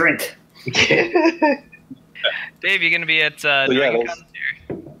that man a drink. Dave, you're gonna be at Dragon Con this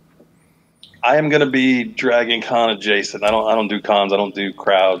year? I am going to be Dragon Con adjacent. I don't do cons. I don't do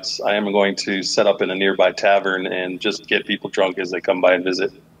crowds. I am going to set up in a nearby tavern and just get people drunk as they come by and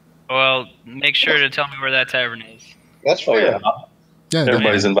visit. Well, make sure to tell me where that tavern is. That's fair. Yeah,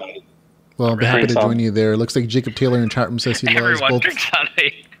 everybody's invited. Well, I'll be happy to join you there. Looks like Jacob Taylor in chat room says he loves both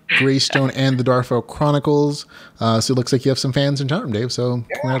Greystone and the Darfell Chronicles. So it looks like you have some fans in chat room, Dave. So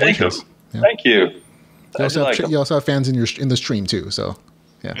congratulations. Yeah. Thank you. You also have fans in the stream too. So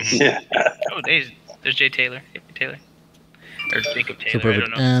yeah. Oh, there's Jay Taylor. Or Jacob Taylor. So perfect. I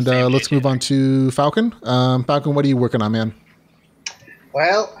don't know. And let's move on to Falcon. Falcon, what are you working on, man?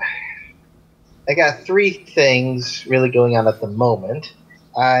 Well, I got 3 things really going on at the moment.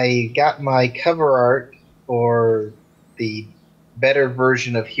 I got my cover art for the better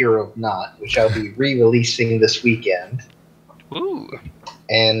version of Hero of Not, which I'll be re-releasing this weekend. Ooh.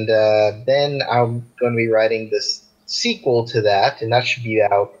 And then I'm going to be writing this sequel to that, and that should be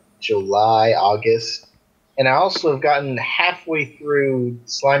out July, August. And I also have gotten halfway through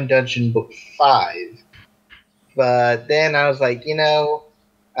Slime Dungeon Book 5. But then I was like,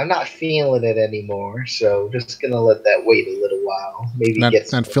 I'm not feeling it anymore, so just going to let that wait a little while. Maybe not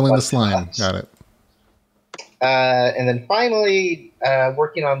filling the slime. Thoughts. Got it. And then finally,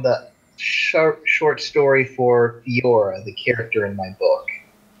 working on the short story for Fiora, the character in my book.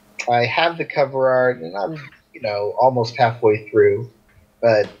 I have the cover art, and I'm almost halfway through,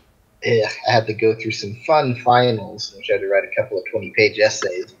 but I had to go through some fun finals, which I had to write a couple of 20-page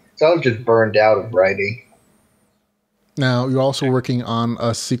essays. So I was just burned out of writing. Now, you're also working on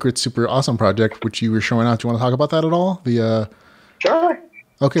a secret super awesome project, which you were showing out. Do you want to talk about that at all? Sure.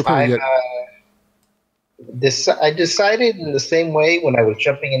 Okay, perfect. I decided in the same way when I was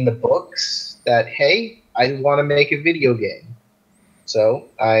jumping in the books that, hey, I want to make a video game. So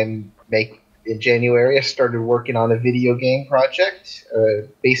in January, I started working on a video game project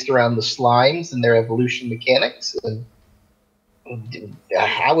based around the slimes and their evolution mechanics. And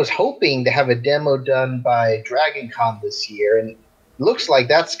I was hoping to have a demo done by Dragon Con this year, and it looks like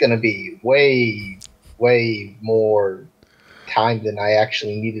that's going to be way, way more time than I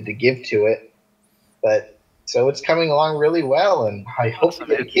actually needed to give to it. But so it's coming along really well, and I hope to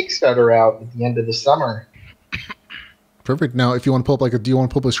get a Kickstarter out at the end of the summer. Perfect. Now, if you want to pull up do you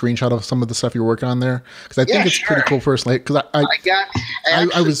want to pull up a screenshot of some of the stuff you're working on there? Because I think it's pretty cool personally. Because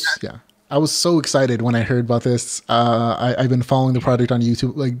I was so excited when I heard about this. I've been following the project on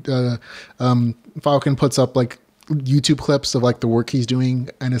YouTube. Falcon puts up YouTube clips of the work he's doing,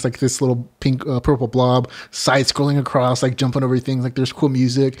 and it's this little pink purple blob side scrolling across, jumping over things. There's cool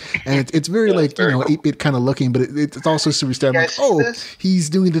music, and it's very 8-bit kind of looking, but it's also super standard. He's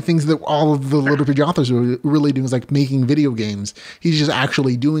doing the things that all of the LitRPG authors are really doing, is making video games. He's just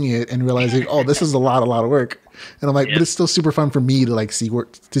actually doing it and realizing, this is a lot of work. And I'm but it's still super fun for me to see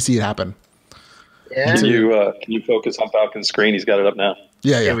it happen. Yeah. Can you focus on Falcon's screen? He's got it up now.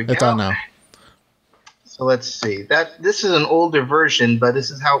 Yeah, it's on now. So let's see. This is an older version, but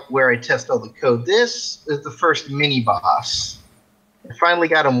this is where I test all the code. This is the first mini boss. I finally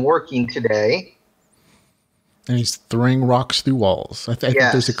got him working today. And he's throwing rocks through walls. I think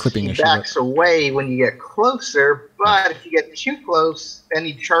there's a clipping issue. He backs away when you get closer, but if you get too close, then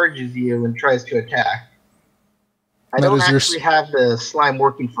he charges you and tries to attack. I don't actually have the slime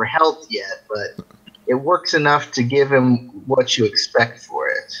working for health yet, but it works enough to give him what you expect for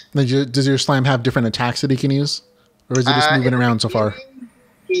it. Does your slime have different attacks that he can use? Or is he just moving around so far?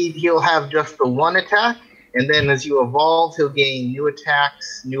 He'll have just the one attack, and then as you evolve, he'll gain new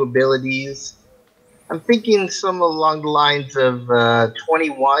attacks, new abilities. I'm thinking some along the lines of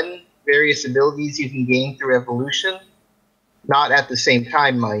 21 various abilities you can gain through evolution. Not at the same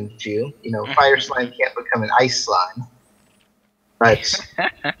time, mind you. Fire slime can't become an ice slime. But,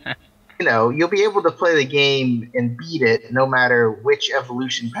 you'll be able to play the game and beat it no matter which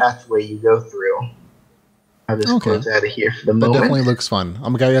evolution pathway you go through. I'll just close out of here for the moment. That definitely looks fun.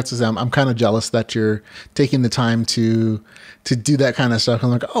 I'm kind of jealous that you're taking the time to do that kind of stuff. I'm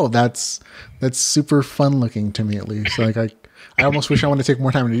like, oh, that's super fun looking to me, at least. Like I almost wish I wanted to take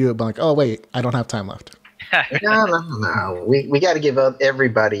more time to do it, but like, oh wait, I don't have time left. No. We got to give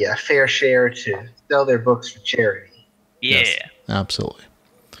everybody a fair share to sell their books for charity. Yeah, yes, absolutely.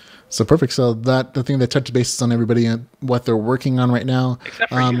 So perfect. So the thing that touches bases on everybody and what they're working on right now.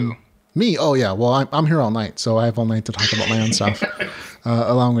 Except for you. Me? Oh yeah. Well, I'm here all night, so I have all night to talk about my own stuff,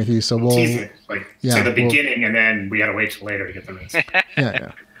 along with you. So we'll to the beginning, and then we gotta wait till later to get the rest.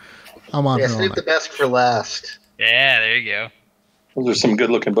 Yeah. I'm on. Yeah, save the best for last. Yeah, there you go. Those are some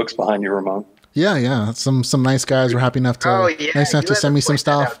good-looking books behind you, Ramon. Yeah. Some nice guys were happy enough to send me some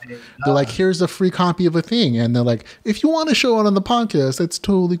stuff. They're like, here's a free copy of a thing, and they're like, if you want to show it on the podcast, that's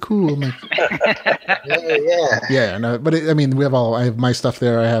totally cool. I'm like, yeah. No, but I have my stuff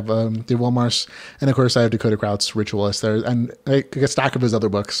there. I have the Wilmarth, and of course I have Dakota Krout's Ritualist there, and like a stack of his other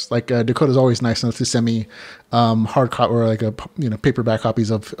books. Like Dakota's always nice enough to send me hard copy or like paperback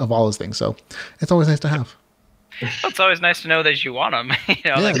copies of all his things. So it's always nice to have. Well, it's always nice to know that you want them.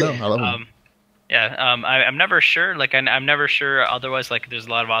 I love them. Yeah, I'm never sure. Like, I'm never sure. Otherwise, like, there's a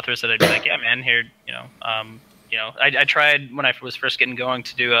lot of authors that I'd be like, yeah, man, here, I tried when I was first getting going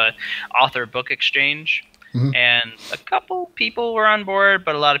to do a author book exchange, and a couple people were on board,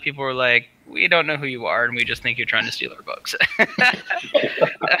 but a lot of people were like, we don't know who you are, and we just think you're trying to steal our books.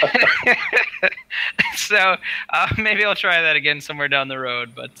 So maybe I'll try that again somewhere down the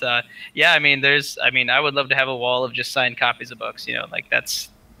road. But I would love to have a wall of just signed copies of books. That's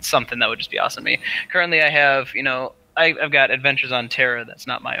something that would just be awesome to me. Currently I have, I've got Adventures on Terra that's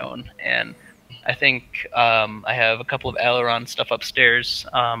not my own, and I think I have a couple of Aileron stuff upstairs.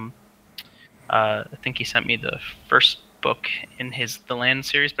 I think he sent me the first book in the Land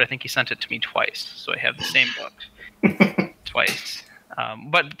series, but I think he sent it to me twice, so I have the same book twice.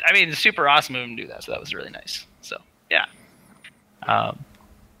 But I mean, it's super awesome of him to do that, so that was really nice. So yeah.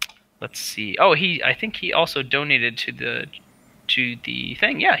 Let's see. Oh, I think he also donated to the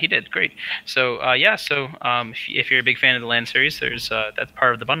thing. Yeah, he did. Great. So if you're a big fan of the Land series, there's that's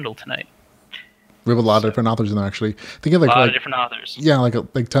part of the bundle tonight. We have a lot of different authors in there, actually. Think of a lot of different authors. Yeah,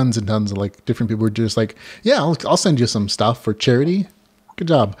 like tons and tons of like different people were just like, yeah, I'll send you some stuff for charity. Good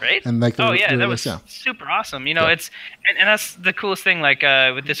job. Right? And like, that was super awesome. It's and that's the coolest thing. Like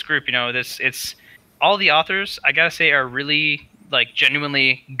with this group, it's all the authors, I gotta say, are really like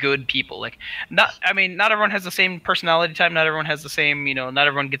genuinely good people. Like not everyone has the same personality type. Not everyone has the same, not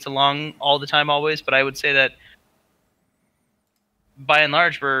everyone gets along all the time always. But I would say that by and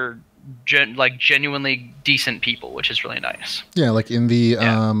large, we're genuinely decent people, which is really nice. Yeah, like in the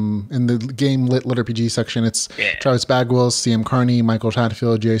game LitRPG section, it's Travis Bagwell, CM Carney, Michael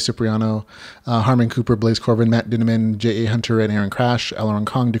Chatfield, Jay Cipriano, Harmon Cooper, Blaze Corbin, Matt Dinneman, J.A. Hunter, and Aaron Crash, Elron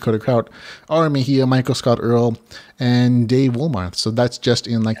Kong, Dakota Krout, R. Mejia, Michael Scott Earl, and Dave Wilmarth. So that's just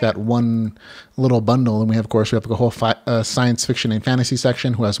in like that one little bundle. And we have a whole science fiction and fantasy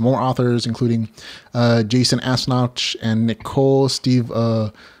section who has more authors, including Jason Asnauch and Nick Cole, Steve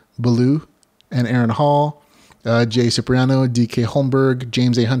Beaulieu and Aaron Hall, Jay Cipriano, DK Holmberg,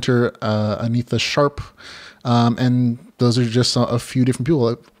 James A. Hunter, Anitha Sharp, and those are just a few different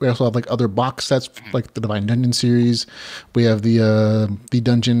people. We also have like other box sets, like the Divine Dungeon series. We have the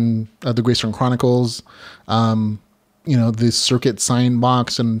Dungeon, the Greystone Chronicles, the Circuit Sign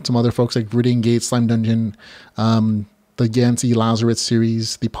box, and some other folks like Viridian Gate, Slime Dungeon, the Yancy Lazarus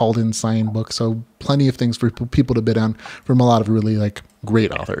series, the Paulden Sign book. So plenty of things for people to bid on from a lot of really like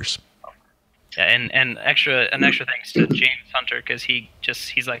great authors. Yeah, and extra thanks to James Hunter, because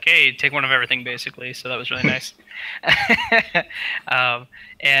he's like, hey, take one of everything basically. So that was really nice.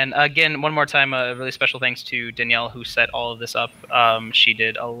 And again, one more time, a really special thanks to Danielle, who set all of this up. She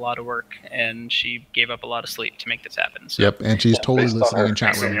did a lot of work, and she gave up a lot of sleep to make this happen. So. Yep, and she's totally listening in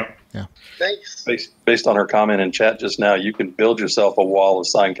chat room. Yeah. Thanks. Based on her comment in chat just now, you can build yourself a wall of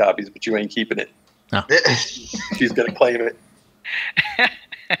signed copies, but you ain't keeping it. No. She's going to claim it.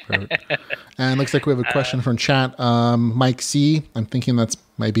 Perfect. And looks like we have a question from chat. Mike C. I'm thinking that's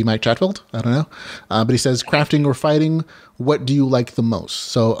might be Mike Chatfield. I don't know. But he says, crafting or fighting, what do you like the most?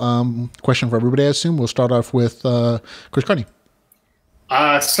 So question for everybody, I assume. We'll start off with Chris Carney.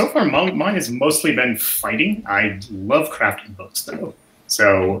 So far, mine has mostly been fighting. I love crafting books, though.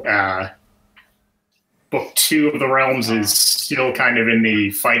 So book 2 of the Realms is still kind of in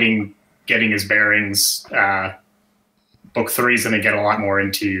the fighting, getting his bearings. Book 3 is going to get a lot more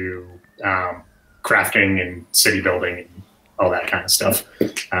into crafting and city building and all that kind of stuff.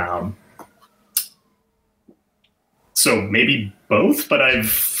 So maybe both, but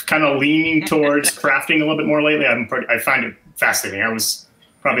I've kind of leaning towards crafting a little bit more lately. I find it fascinating. I was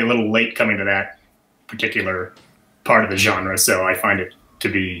probably a little late coming to that particular part of the genre, so I find it to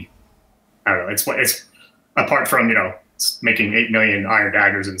be, I don't know, it's apart from, you know, making 8 million iron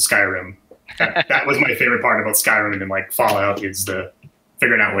daggers in Skyrim. That was my favorite part about Skyrim and like Fallout, is the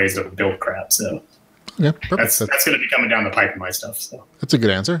figuring out ways to build crap. So yeah, perfect. That's going to be coming down the pipe in my stuff. So that's a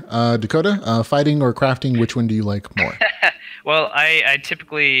good answer. Dakota, fighting or crafting, which one do you like more? Well, I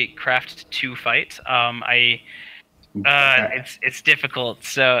typically craft to fight. It's difficult,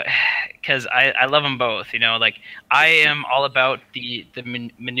 so because I love them both. You know, like I am all about the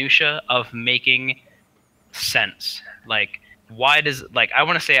minutia of making sense. Like, why does, like, I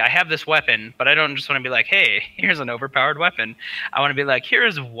want to say I have this weapon, but I don't just want to be like, hey, here's an overpowered weapon. I want to be like,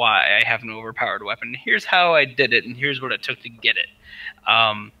 here's why I have an overpowered weapon. Here's how I did it, and here's what it took to get it.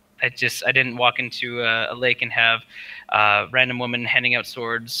 I didn't walk into a lake and have random women handing out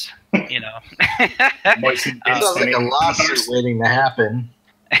swords. You know, sounds like a lawsuit waiting to happen.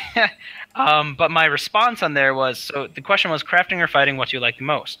 But my response on there was, so the question was crafting or fighting, what do you like the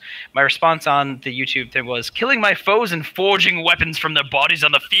most? My response on the YouTube thing was killing my foes and forging weapons from their bodies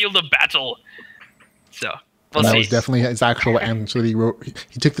on the field of battle. So we'll see. That was definitely his actual answer that he wrote.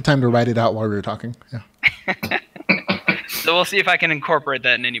 He took the time to write it out while we were talking. Yeah. So we'll see if I can incorporate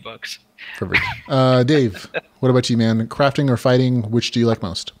that in any books. Perfect. Dave, what about you, man? Crafting or fighting, which do you like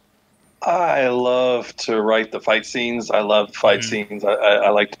most? I love to write the fight scenes. I love fight scenes. I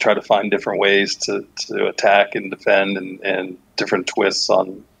like to try to find different ways to attack and defend and different twists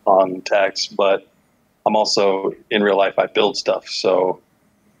on attacks. But I'm also, in real life, I build stuff. So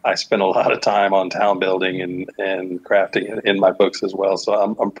I spend a lot of time on town building and crafting in my books as well. So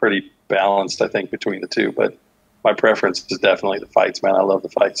I'm pretty balanced, I think, between the two. But my preference is definitely the fights, man. I love the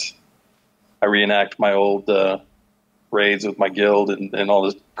fights. I reenact my old raids with my guild and all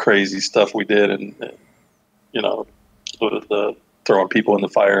this crazy stuff we did, and you know, the throwing people in the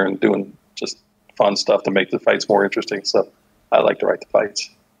fire and doing just fun stuff to make the fights more interesting. So I like to write the fights.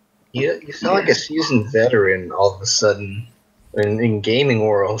 Yeah, you sound like a seasoned veteran all of a sudden in gaming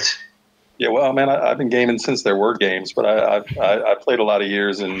world. Yeah, well, man, I've been gaming since there were games, but I played a lot of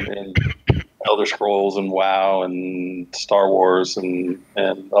years in Elder Scrolls and WoW and Star Wars and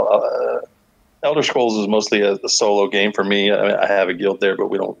Elder Scrolls is mostly a solo game for me. I mean, I have a guild there,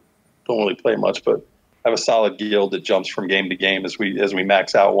 but we don't really play much. But I have a solid guild that jumps from game to game. As we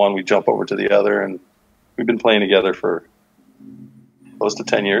max out one, we jump over to the other, and we've been playing together for close to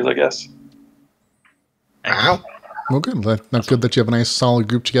 10 years, I guess. Wow. Well, good. That's good that you have a nice solid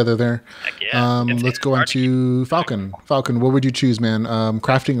group together there. Yeah. Let's go on to Falcon. Falcon, what would you choose, man?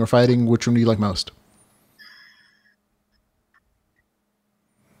 Crafting or fighting? Which one do you like most?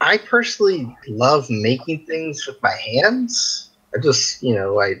 I personally love making things with my hands. I just, you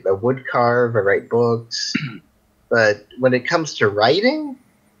know, I wood carve, I write books. But when it comes to writing,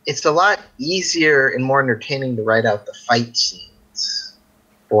 it's a lot easier and more entertaining to write out the fight scenes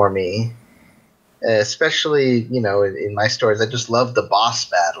for me. Especially, you know, in my stories, I just love the boss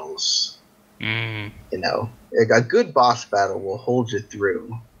battles. You know, a good boss battle will hold you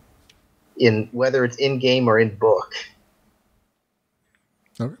through, whether it's in game or in book.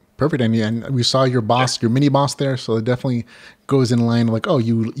 Okay, perfect. And we saw your boss, your mini boss there, so it definitely goes in line. Like, oh,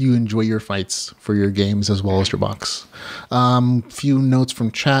 you enjoy your fights for your games as well as your box. Few notes from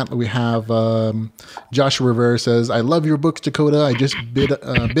chat. We have Joshua Rivera says, "I love your books, Dakota. I just bid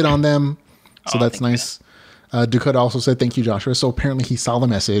on them." So that's nice. Dakota also said, thank you, Joshua. So apparently he saw the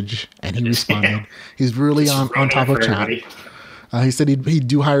message and he responded. He's really on top of chat. He said he'd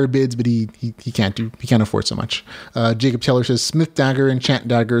do higher bids, but he can't afford so much. Jacob Taylor says, Smith Dagger, Enchant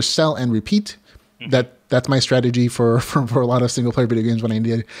Dagger, sell and repeat. That's my strategy for a lot of single player video games when I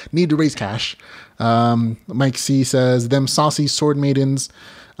need to raise cash. Mike C says, them saucy sword maidens.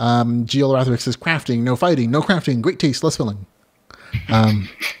 GL Rathwick says, crafting, no fighting, no crafting, great taste, less filling.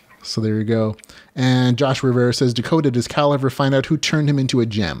 So there you go. And Josh Rivera says, Dakota, does Cal ever find out who turned him into a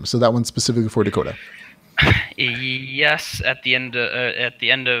gem? So that one's specifically for Dakota. Yes, at the end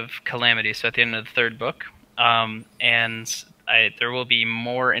of Calamity, so at the end of the third book. And there will be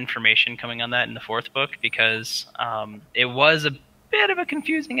more information coming on that in the fourth book because it was a bit of a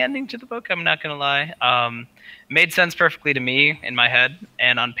confusing ending to the book, I'm not going to lie. Made sense perfectly to me in my head,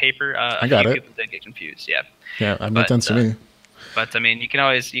 and on paper, a few people did get confused, yeah. Yeah, that made sense to me. But I mean, you can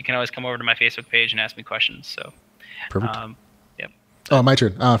always come over to my Facebook page and ask me questions. So, perfect. Yep. Oh, my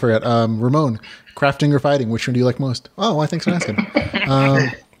turn. I forgot. Ramon, crafting or fighting? Which one do you like most? Oh, why? Thanks for asking.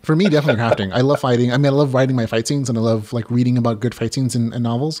 For me, definitely crafting. I love fighting. I mean, I love writing my fight scenes, and I love like reading about good fight scenes in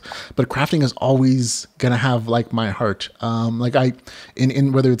novels. But crafting is always gonna have like my heart. Like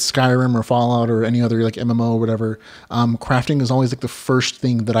in whether it's Skyrim or Fallout or any other like MMO or whatever, crafting is always like the first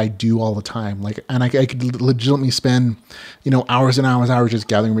thing that I do all the time. Like, and I could legitimately spend, hours and hours just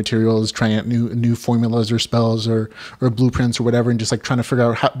gathering materials, trying out new formulas or spells or blueprints or whatever, and just like trying to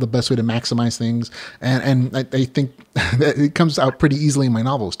figure out the best way to maximize things. And I think it comes out pretty easily in my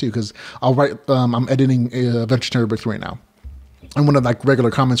novels too, because I'll write. I'm editing Adventure Terror books right now, and one of like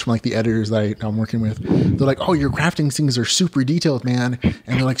regular comments from like the editors that I'm working with, they're like, "Oh, your crafting things are super detailed, man,"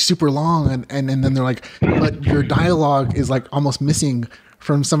 and they're like super long, and then they're like, "But your dialogue is like almost missing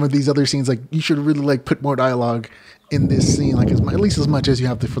from some of these other scenes. Like, you should really like put more dialogue in this scene, like at least as much as you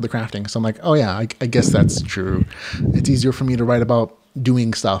have for the crafting." So I'm like, "Oh yeah, I guess that's true. It's easier for me to write about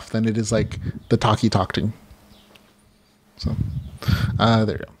doing stuff than it is like the talking." So there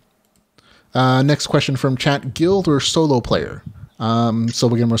you go. Next question from chat: guild or solo player? So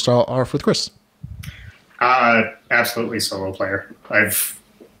we're gonna start off with Chris. Absolutely solo player. I've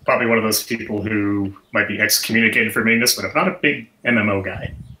probably one of those people who might be excommunicated for being this, but I'm not a big MMO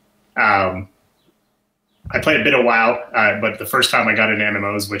guy. I played a bit of WoW, but the first time I got into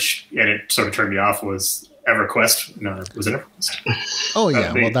MMOs, and it sort of turned me off, was EverQuest. No, was it EverQuest? Oh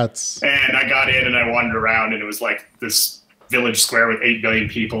yeah, well that's. And I got in and I wandered around, and it was like this village square with 8 billion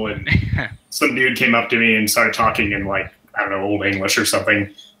people, and some dude came up to me and started talking in like, I don't know, Old English or something.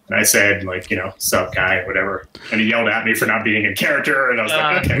 And I said, like, sup guy, or whatever. And he yelled at me for not being in character, and I was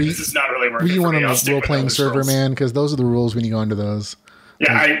like, okay, this is not really working. We want a role-playing server, man, because those are the rules when you go into those.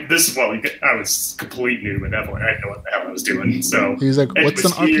 Yeah, I was complete noob at that point. I didn't know what the hell I was doing. So he was like, "What's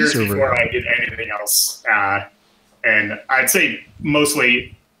an RP server?" Before I did anything else, and I'd say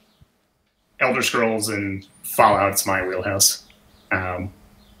mostly Elder Scrolls and Fallout's my wheelhouse. I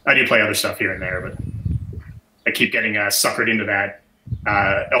do play other stuff here and there, but I keep getting suckered into that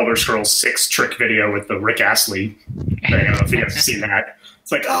Elder Scrolls 6 trick video with the Rick Astley. I don't know if you guys have seen that.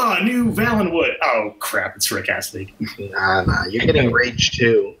 It's like, new Valenwood. Oh, crap, it's Rick Astley. Nah, you're getting Rage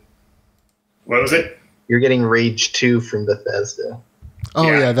 2. What was it? You're getting Rage 2 from Bethesda. Oh,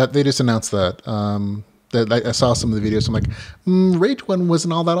 yeah, that they just announced that. I saw some of the videos. I'm like, Rage 1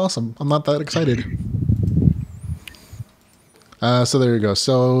 wasn't all that awesome. I'm not that excited. So there you go.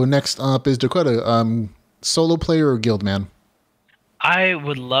 So next up is Dakota. Solo player or guild man? I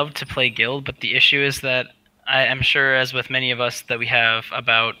would love to play guild, but the issue is that I'm sure, as with many of us, that we have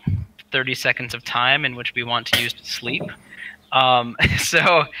about 30 seconds of time in which we want to use to sleep.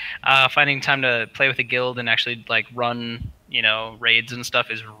 So finding time to play with a guild and actually like run, raids and stuff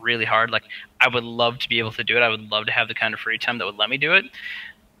is really hard. Like, I would love to be able to do it. I would love to have the kind of free time that would let me do it.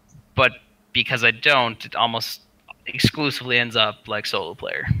 But because I don't, it almost exclusively ends up like solo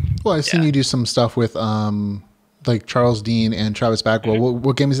player. Well, I've seen you do some stuff with like Charles Dean and Travis Backwell.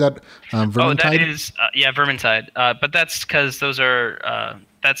 What game is that? Vermintide? Oh, that is Vermintide. But that's because those are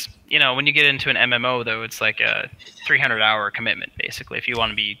that's when you get into an MMO though, it's like a 300-hour commitment basically if you want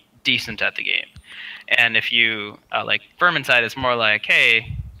to be decent at the game. And if you like Vermintide, it's more like,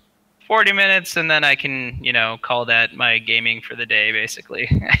 hey, 40 minutes and then I can call that my gaming for the day basically.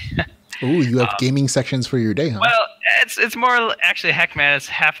 Ooh, you have gaming sections for your day, huh? Well, it's more actually, heck, man. It's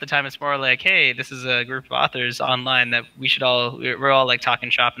half the time. It's more like, hey, this is a group of authors online that we're all like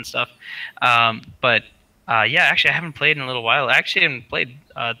talking shop and stuff. But yeah, actually, I haven't played in a little while. I actually haven't played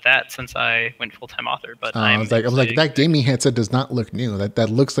that since I went full-time author. But I was like, that gaming headset does not look new. That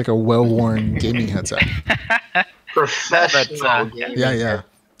looks like a well-worn gaming headset. Professional gaming. Yeah.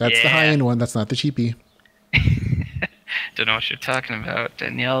 That's the high-end one. That's not the cheapie. Don't know what you're talking about.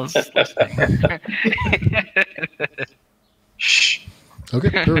 Danielle's listening. Shh. Okay,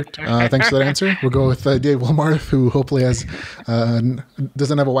 perfect. Thanks for that answer. We'll go with Dave Wilmarth, who hopefully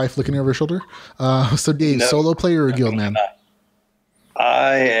doesn't have a wife looking over his shoulder. So Dave, no. Solo player or guild man?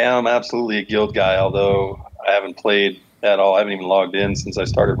 I am absolutely a guild guy, although I haven't played at all. I haven't even logged in since I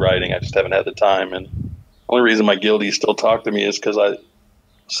started writing. I just haven't had the time. And the only reason my guildies still talk to me is because I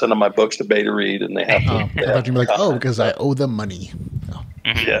send them my books to beta read, and they have to. I thought you'd be like, because I owe them money. Oh.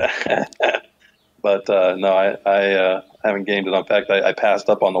 Yeah. But no, I haven't gamed it. In fact, I passed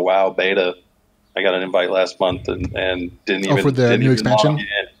up on the WoW beta. I got an invite last month and didn't even. Oh, for the new expansion?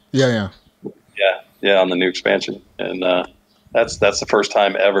 Yeah, on the new expansion. And that's the first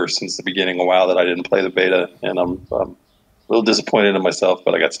time ever since the beginning of WoW that I didn't play the beta, and I'm a little disappointed in myself,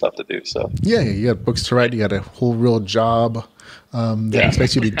 but I got stuff to do. So yeah, you got books to write. You got a whole real job that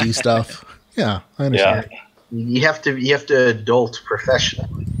expects you to do stuff. Yeah, I understand. Yeah. You have to adult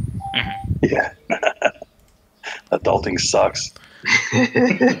professionally. Yeah. Adulting sucks.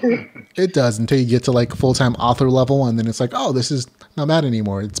 It does until you get to like full-time author level, and then it's like, oh, this is not bad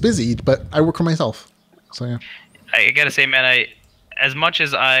anymore. It's busy, but I work for myself. So yeah. I gotta say, man, as much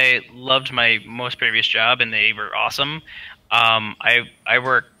as I loved my most previous job and they were awesome, I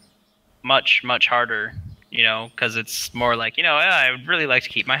work much harder, you know, because it's more like, you know, I would really like to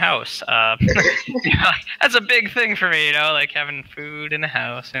keep my house. You know, that's a big thing for me, you know, like having food in the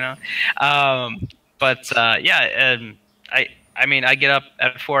house, you know. I mean, I get up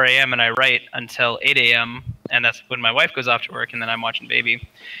at 4 a.m. and I write until 8 a.m. and that's when my wife goes off to work, and then I'm watching baby.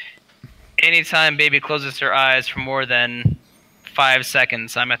 Anytime baby closes her eyes for more than 5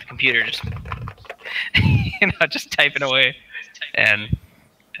 seconds, I'm at the computer just, you know, just typing away. And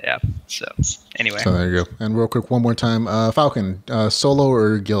yeah, so anyway. So there you go. And real quick, one more time, Falcon, solo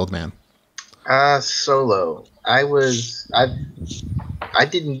or guild, man? Solo. I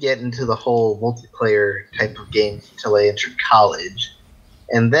didn't get into the whole multiplayer type of games until I entered college.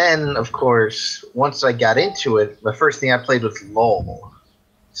 And then, of course, once I got into it, the first thing I played was LOL.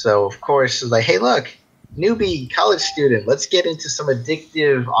 So, of course, it was like, hey, look, newbie, college student, let's get into some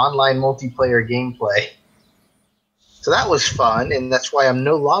addictive online multiplayer gameplay. So that was fun, and that's why I'm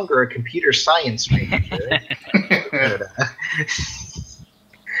no longer a computer science major.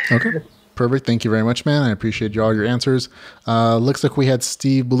 Okay. Perfect. Thank you very much, man. I appreciate all your answers. Looks like we had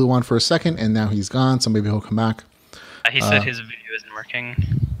Steve Beaulieu on for a second, and now he's gone, so maybe he'll come back. He said his video isn't working.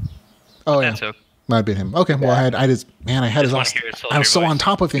 Oh, yeah. Okay. Might have been him. Okay, well, I had his I was so on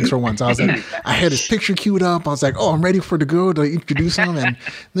top of things for once. I was like, I had his picture queued up. I was like, oh, I'm ready for to go to introduce him, and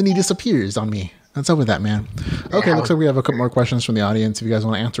then he disappears on me. What's up with that, man? Okay, looks like we have a couple more questions from the audience if you guys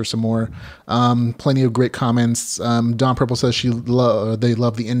want to answer some more. Plenty of great comments. Dawn Purple says they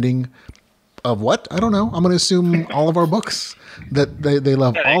love the ending of what? I don't know. I'm going to assume all of our books, that they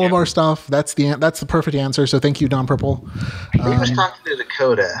love all of our stuff. That's the perfect answer. So thank you, Dawn Purple. He was talking to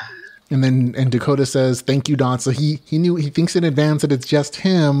Dakota. And Dakota says, thank you, Don. So he thinks in advance that it's just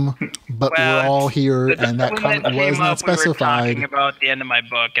him, but we're all here, and that comment was not specified. We were talking about the end of my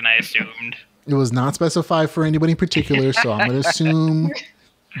book, and I assumed. It was not specified for anybody in particular, so I'm going to assume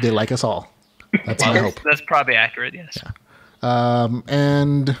they like us all. That's my hope. That's probably accurate, yes. Yeah.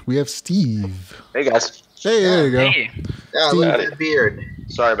 And we have Steve. Hey, guys. Hey, there you go. Hey. Yeah, look at the beard.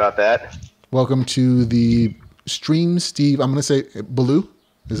 Sorry about that. Welcome to the stream, Steve. I'm going to say Beaulieu.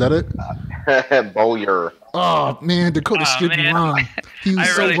 Is that it? Beaulieu. Oh man, Dakota steered me wrong. He was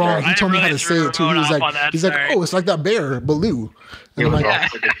so wrong. He told me how to say it too. He was like, oh, it's like that bear, Beaulieu. And I'm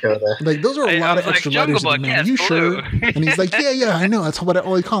like, those are a lot of extra letters, man. Are you sure? And he's like, yeah, I know. That's what I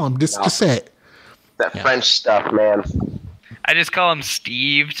always call him. Just say it. That French stuff, man. I just call him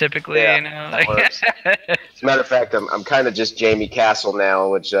Steve typically. Yeah, you know? As a matter of fact, I'm kind of just Jamie Castle now,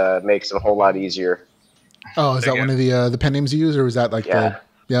 which makes it a whole lot easier. Oh, is that one of the pen names you use, or is that like the?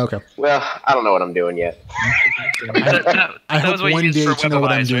 Yeah, okay. Well, I don't know what I'm doing yet. I hope one day to know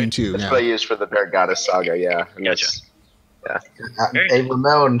what I'm doing too. That's what I use for the Bear Goddess Saga, yeah. Gotcha. Hey,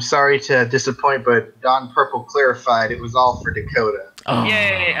 Ramon, sorry to disappoint, but Don Purple clarified it was all for Dakota. Oh.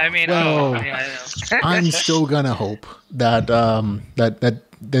 Yay! I mean, I know. I'm still gonna hope that that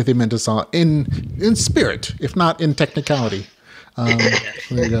they meant us all in spirit, if not in technicality. There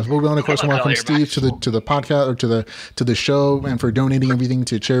you go. We'll go on. Of course, welcome Steve to the podcast or to the show, and for donating everything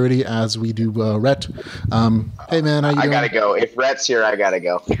to charity as we do. Rhett, hey man, how you doing? I gotta go. If Rhett's here, I gotta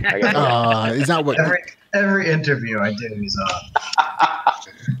go. Is that what? Every interview I do is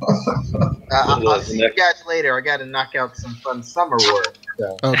I'll see you guys later. I got to knock out some fun summer work.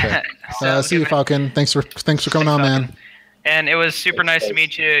 So. Okay. See you, Falcon. Thanks for coming on, man. And it was super nice to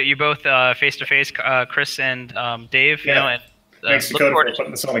meet you. You both face to face, Chris and Dave. You know, and thanks, Dakota, for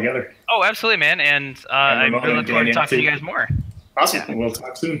putting this all together. Oh, absolutely, man. And I really look forward to talking to you guys more. Awesome. Yeah. We'll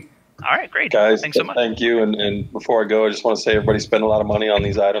talk soon. All right, great. Guys, thanks so much. Thank you. And before I go, I just want to say everybody spend a lot of money on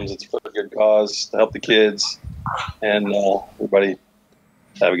these items. It's for a good cause to help the kids. And everybody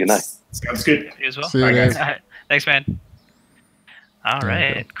have a good night. Sounds good. You as well. See you guys. All right. Thanks, man. All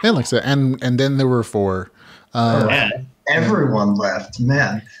right. Cool. And like I said, and then there were 4. Everyone left,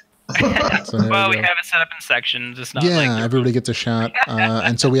 man. So well, we have it set up in sections. It's not like everybody gets a shot.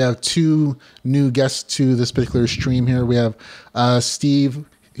 And so we have 2 new guests to this particular stream here. We have Steve.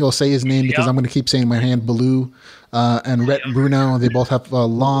 He'll say his name because I'm going to keep saying my hand, Beaulieu, and Rhett Bruno. They both have a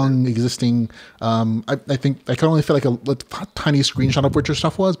long existing. I think I can only feel like a tiny screenshot of what your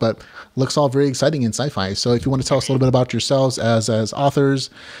stuff was, but looks all very exciting in sci-fi. So if you want to tell us a little bit about yourselves as authors,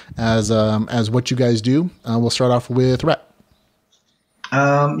 as what you guys do, we'll start off with Rhett.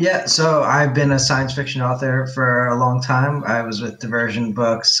 Yeah, so I've been a science fiction author for a long time. I was with Diversion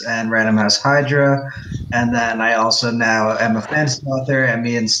Books and Random House Hydra, and then I also now am a fantasy author, and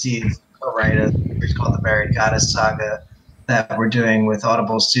me and Steve co-write a series called The Buried Goddess Saga that we're doing with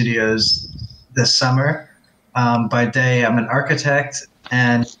Audible Studios this summer. By day, I'm an architect,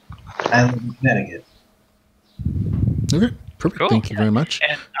 and I live in Connecticut. Okay. Perfect. Cool. Thank you very much.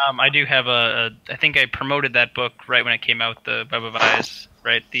 And I do have I think I promoted that book right when it came out, the Web of Eyes,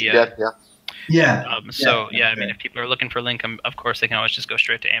 right? Yeah. So I mean, if people are looking for a link, of course they can always just go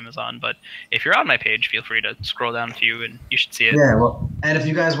straight to Amazon. But if you're on my page, feel free to scroll down a few, and you should see it. Yeah, well, and if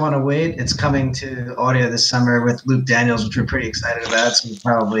you guys want to wait, it's coming to audio this summer with Luke Daniels, which we're pretty excited about. So we'll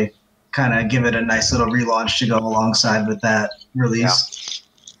probably kind of give it a nice little relaunch to go alongside with that release. Yeah.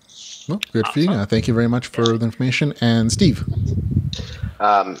 Well, good for you. Thank you very much for the information. And Steve.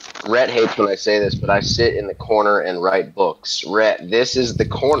 Rhett hates when I say this, but I sit in the corner and write books. Rhett, this is the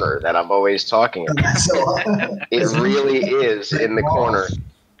corner that I'm always talking about. It really is in the corner.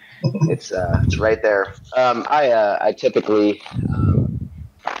 It's right there. I typically,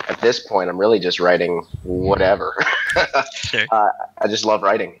 at this point, I'm really just writing whatever. Sure. I just love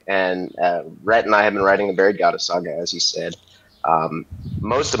writing. And Rhett and I have been writing the Buried Goddess Saga, as he said.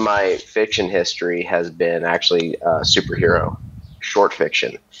 Most of my fiction history has been actually superhero short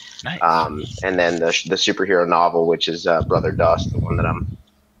fiction. Nice. And then the superhero novel, which is Brother Dust, the one that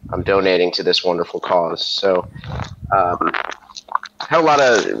I'm donating to this wonderful cause. So I had a lot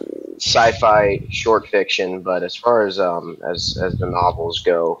of sci-fi short fiction, but as far as the novels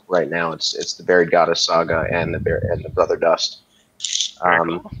go, right now it's the Buried Goddess Saga and the Brother Dust,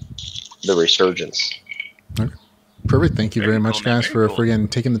 Cool. the Resurgence. Okay. Perfect. Thank you very much, cool, guys, for again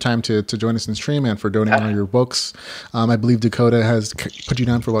taking the time to join us in stream and for donating all your books. I believe Dakota has put you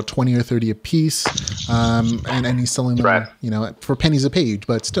down for about 20 or 30 a piece, and he's selling them, for pennies a page.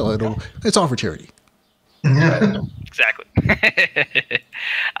 But still, it's all for charity. Exactly.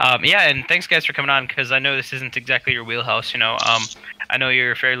 And thanks, guys, for coming on, because I know this isn't exactly your wheelhouse. I know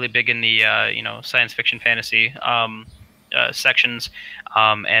you're fairly big in the science fiction, fantasy sections,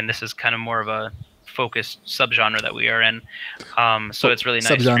 and this is kind of more of a focused subgenre that we are in, so it's really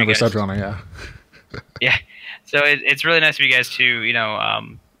nice. Subgenre, yeah. Yeah, so it's really nice for you guys to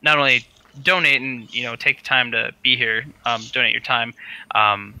not only donate and take the time to be here, donate your time.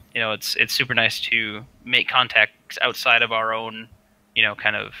 It's super nice to make contacts outside of our own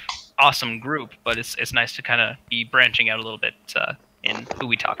kind of awesome group, but it's nice to kind of be branching out a little bit in who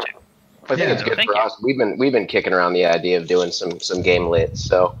we talk to. I think it's good for us. We've been kicking around the idea of doing some game lit,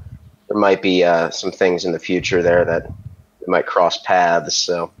 so there might be some things in the future there that might cross paths,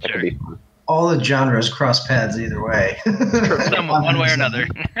 so that could be fun. All the genres cross paths either way. One way or another.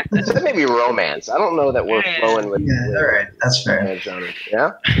 So maybe romance. I don't know that we're flowing with. Yeah, all right, that's fair.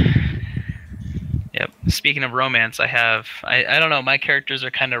 Yeah. Yep. Speaking of romance, I don't know. My characters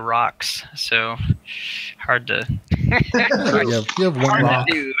are kind of rocks, so hard to. you have one rock.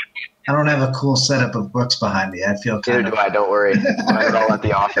 I don't have a cool setup of books behind me. I feel kind of. Don't worry. I have it all at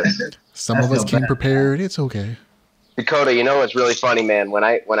the office. Some of us came prepared. It's okay. Dakota, what's really funny, man? When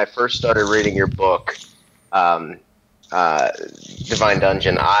I first started reading your book, Divine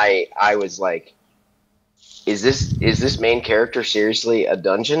Dungeon, I was like, is this main character seriously a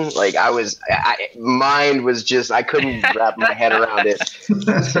dungeon? Like mine was just, I couldn't wrap my head around it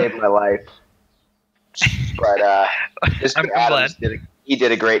to save my life. But Mr. Adams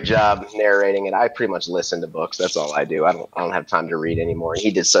did a great job narrating it. I pretty much listen to books. That's all I do. I don't have time to read anymore.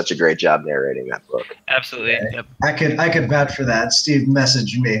 He did such a great job narrating that book. Absolutely. Yeah. Yep. I could vouch for that. Steve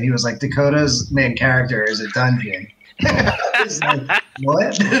messaged me and he was like, Dakota's main character is a dungeon. Like,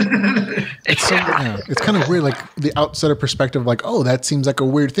 what? It's kind of weird, like the outsider perspective, like, oh, that seems like a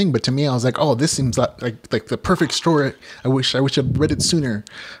weird thing, but to me I was like, oh, this seems like the perfect story. I wish I'd read it sooner.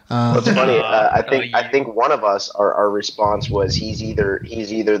 What's funny, I think one of us, our response was he's either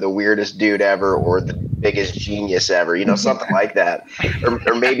the weirdest dude ever or the biggest genius ever, something like that,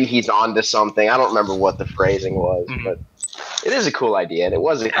 or maybe he's on to something. I don't remember what the phrasing was, but it is a cool idea, and it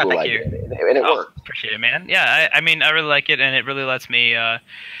was a cool idea, and it worked. Appreciate it, man. Yeah, I mean, I really like it, and it really lets me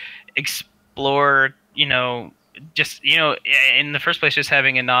explore, just, in the first place, just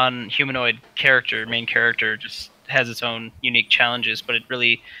having a non-humanoid main character, just has its own unique challenges, but it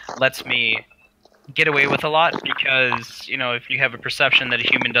really lets me get away with a lot, because, if you have a perception that a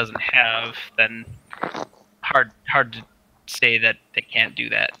human doesn't have, then hard to say that they can't do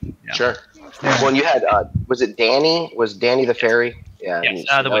that. Sure. Well, and you had, was it Danny? Was Danny the fairy? Yeah. Yes,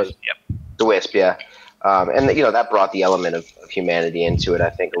 the Wisp, yep. The Wisp, yeah. And that brought the element of humanity into it, I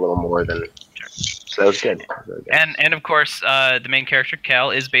think, a little more than So it's good. And of course, the main character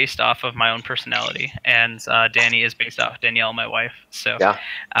Cal is based off of my own personality, and Danny is based off Danielle, my wife. So yeah.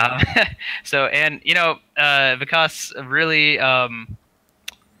 So and Vikas really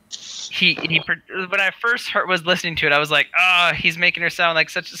he when I first was listening to it, I was like, oh, he's making her sound like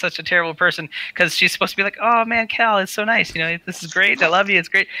such a terrible person, because she's supposed to be like, oh man, Cal, it's so nice, this is great, I love you, it's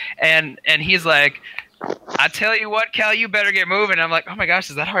great, and he's like, I tell you what, Cal, you better get moving. I'm like, oh my gosh,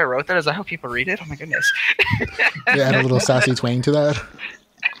 is that how I wrote that? Is that how people read it? Oh my goodness. Yeah, add a little sassy twang to that.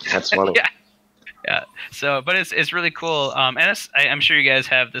 That's funny. Yeah. So, but it's really cool. And I'm sure you guys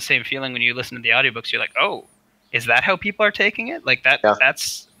have the same feeling when you listen to the audiobooks. You're like, oh, is that how people are taking it? Like that? Yeah.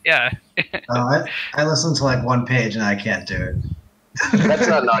 That's yeah. I listen to like one page and I can't do it. That's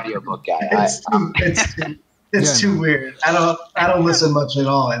not an audiobook guy. It's too weird. I don't listen much at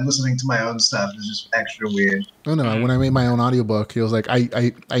all, and listening to my own stuff is just extra weird. Oh no, when I made my own audiobook, it was like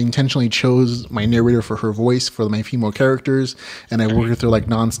I intentionally chose my narrator for her voice for my female characters, and I worked her through like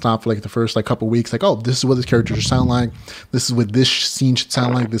nonstop for like the first like couple weeks, like, oh, this is what this character should sound like, this is what this scene should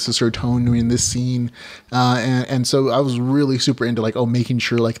sound like, this is her tone during this scene, and so I was really super into like, making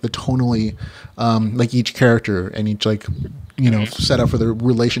sure like the tonally like each character and each like set up for the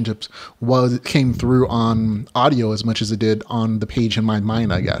relationships came through on audio as much as it did on the page in my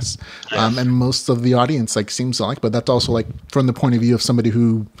mind, I guess. Yes. And most of the audience like seems to like, but that's also like from the point of view of somebody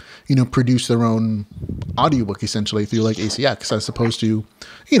who, produced their own audiobook essentially through like ACX, as opposed to,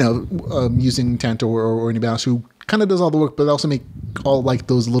 using Tanto or anybody else who kind of does all the work, but also make all like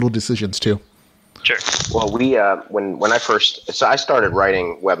those little decisions too. Sure. Well, we when I started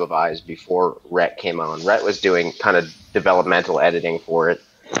writing Web of Eyes before Rhett came on. Rhett was doing kind of developmental editing for it,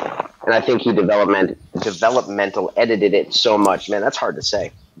 and I think he developmental edited it so much. Man, that's hard to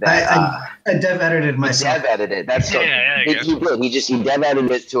say. I dev edited myself. Dev edited. That's so. He did. He dev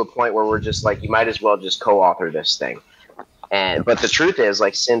edited it to a point where we're just like, you might as well just co-author this thing. But the truth is,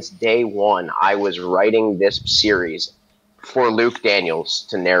 like, since day one, I was writing this series for Luke Daniels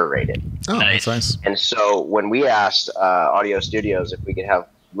to narrate it. Oh, that's nice. And so when we asked Audio Studios if we could have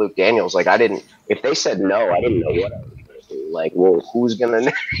Luke Daniels, like, if they said no, I didn't know what I was going to do. Like, well, who's going to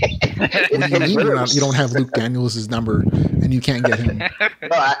narrate? You don't have Luke Daniels' number and you can't get him. No,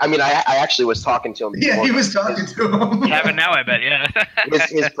 I actually was talking to him before. Yeah, he was talking to him. You have it now, I bet, yeah.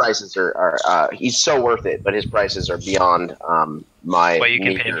 his prices are he's so worth it, but his prices are beyond my what you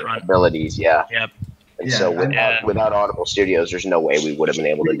can pay for abilities, yeah. Yep. And so without Audible Studios, there's no way we would have been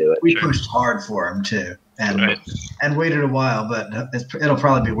able to do it. We pushed hard for him too, and waited a while, but it'll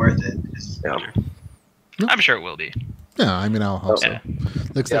probably be worth it. Yeah. I'm sure it will be. Yeah, I'll hope so.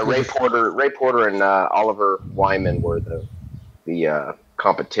 Ray Porter and Oliver Wyman were the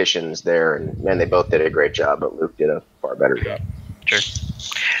competitions there, and man, they both did a great job, but Luke did a far better job. Sure.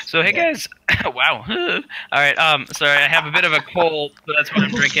 So hey guys, wow. All right. Sorry, I have a bit of a cold, so that's what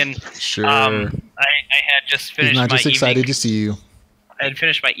I'm drinking. Sure. I had just finished. He's not just excited to see you. I had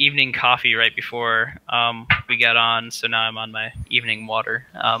finished my evening coffee right before we got on, so now I'm on my evening water.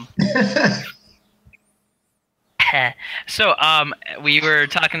 So we were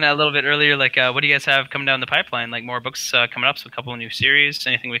talking a little bit earlier, like what do you guys have coming down the pipeline? Like more books coming up, so a couple of new series.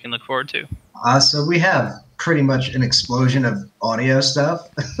 Anything we can look forward to? So we have pretty much an explosion of audio stuff.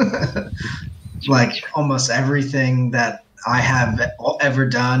 Like almost everything that I have ever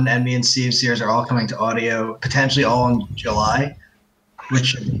done, and me and Steve's series are all coming to audio, potentially all in July.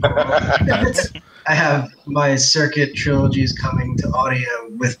 Which I have my Circuit trilogies coming to audio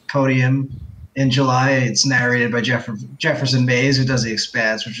with Podium in July. It's narrated by Jefferson Mays, who does The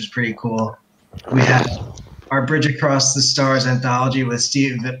Expanse, which is pretty cool. We have our Bridge Across the Stars anthology with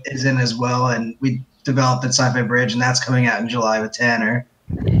Steve is in as well, and we developed at SciFi Bridge, and that's coming out in July with Tanner.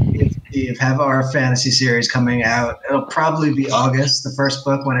 We have our fantasy series coming out. It'll probably be August, the first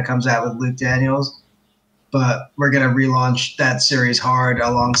book when it comes out with Luke Daniels, but we're going to relaunch that series hard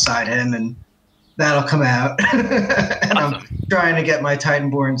alongside him, and that'll come out. And I'm trying to get my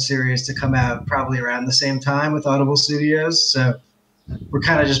Titanborn series to come out probably around the same time with Audible Studios, so we're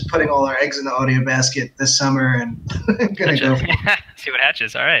kind of just putting all our eggs in the audio basket this summer and gonna go for it. See what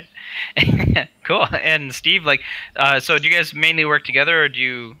hatches. All right. Cool. And Steve, like, so do you guys mainly work together, or do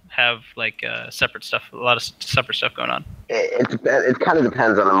you have like separate stuff, a lot of separate stuff going on? It kind of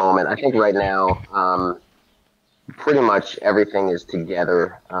depends on the moment. I think right now, pretty much everything is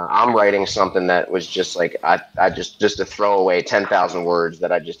together. I'm writing something that was just like I just to throw away 10,000 words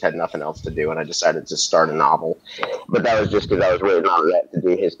that I just had nothing else to do, and I decided to start a novel. But that was just because I was waiting on Rhett to do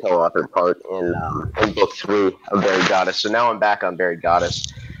his co-authored part in book 3 of Buried Goddess. So now I'm back on Buried Goddess.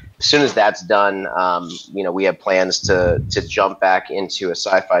 soon as that's done, we have plans to jump back into a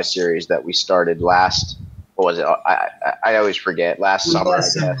sci-fi series that we started last. What was it? I always forget. Last summer, I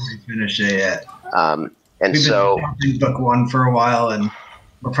guess. We finished it yet. And We've so been book 1 for a while, and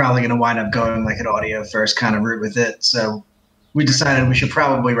we're probably going to wind up going like an audio first kind of route with it. So we decided we should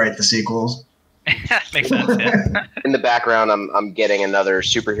probably write the sequels. Makes sense. Yeah. in the background, I'm getting another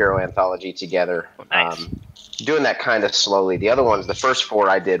superhero anthology together. Nice. Doing that kind of slowly. The other ones, the first 4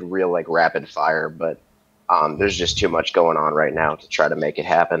 I did real like rapid fire, but there's just too much going on right now to try to make it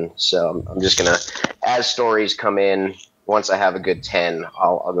happen. So I'm just going to, as stories come in, once I have a good 10,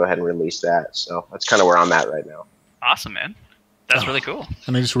 I'll go ahead and release that. So that's kind of where I'm at right now. Awesome, man. That's really cool.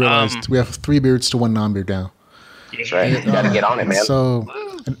 And I just realized we have 3 beards to 1 non-beard now. That's right. You got to get on it, man. So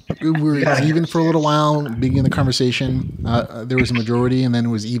we were even for a little while, beginning the conversation. There was a majority, and then it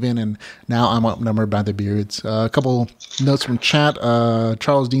was even, and now I'm outnumbered by the beards. A couple notes from chat.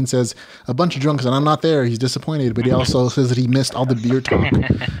 Charles Dean says, a bunch of drunks, and I'm not there. He's disappointed, but he also says that he missed all the beer talk.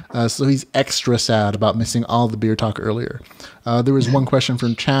 So he's extra sad about missing all the beer talk earlier. There was one question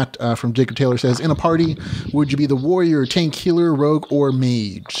from chat from Jacob Taylor says, in a party, would you be the warrior, tank, healer, rogue, or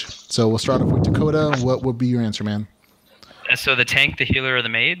mage? So we'll start off with Dakota. What would be your answer, man? So the tank, the healer, or the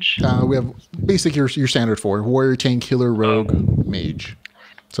mage? We have basic your standard 4: warrior, tank, healer, rogue, mage.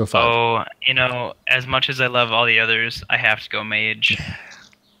 So 5. Oh, as much as I love all the others, I have to go mage.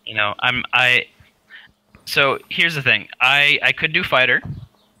 So here's the thing. I could do fighter.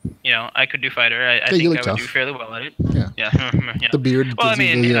 I could do fighter. I think I would tough. do fairly well at it. Yeah. Yeah. The beard gives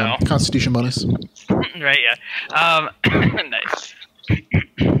you the constitution bonus. Right, yeah. Nice.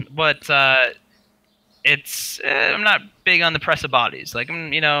 But I'm not big on the press of bodies. Like,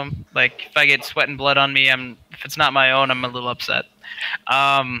 like if I get sweat and blood on me, if it's not my own, I'm a little upset.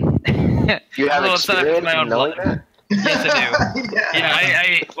 You have experience in knowing that? Yes, I do.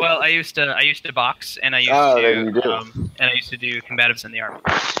 Yeah, I used to box, and I used to do combatives in the army.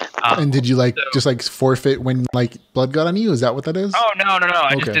 And did you just forfeit when blood got on you? Is that what that is? Oh no!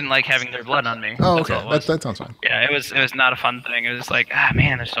 I just didn't like having their blood on me. Oh, okay. That sounds fine. Yeah, it was not a fun thing. It was like,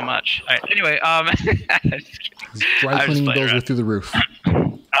 man, there's so much. All right, anyway, just kidding. Dry cleaning bills are through the roof.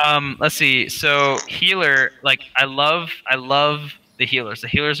 Let's see. So healer, I love the healers. The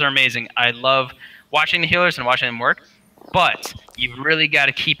healers are amazing. I love watching the healers and watching them work, but you really got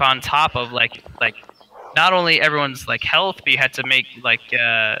to keep on top of not only everyone's health, but you had to make you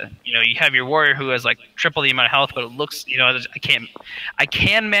have your warrior who has triple the amount of health, but it looks I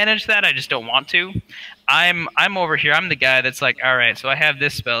can manage that. I just don't want to. I'm over here. I'm the guy that's all right, so I have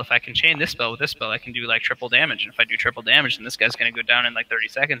this spell. If I can chain this spell with this spell, I can do triple damage. And if I do triple damage, then this guy's going to go down in 30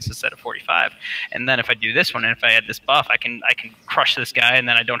 seconds instead of 45. And then if I do this one, and if I add this buff, I can crush this guy, and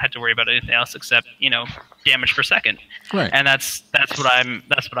then I don't have to worry about anything else except damage per second. Right. And that's what I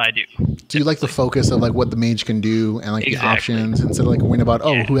do. Do you like the focus of what the mage can do and the options instead of worrying about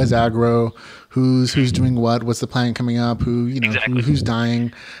who has aggro, who's doing what's the plan coming up, who's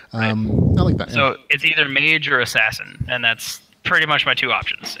dying? I like that. So it's either mage or assassin, and that's pretty much my 2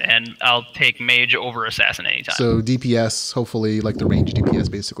 options. And I'll take mage over assassin anytime. So DPS, hopefully the range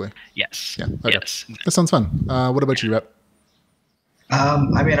DPS basically. Yes. Yeah. Okay. Yes. That sounds fun. What about you, Rhett?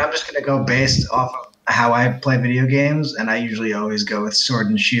 I'm just gonna go based off of how I play video games, and I usually always go with sword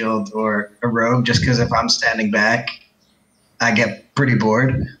and shield or a rogue, just because if I'm standing back, I get pretty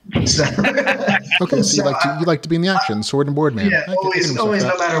bored. So, okay, so you like to be in the action, sword and board man. Yeah, always,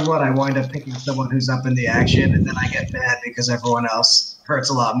 no matter what, I wind up picking someone who's up in the action, and then I get mad because everyone else hurts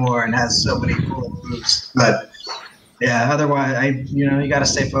a lot more and has so many cool moves. But yeah, otherwise, you got to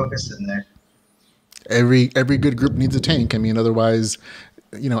stay focused in there. Every good group needs a tank. I mean, otherwise,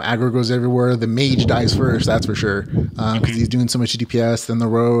 aggro goes everywhere. The mage dies first, that's for sure, because he's doing so much DPS. Then the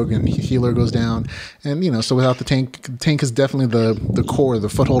rogue and healer goes down, and so without the tank is definitely the core, the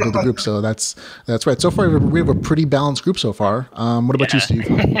foothold of the group. So that's right. So far, we have a pretty balanced group so far. What about you, Steve?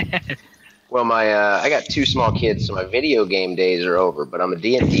 Well, I got 2 small kids, so my video game days are over. But I'm a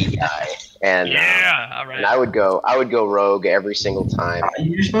D&D guy, and all right. And I would go rogue every single time.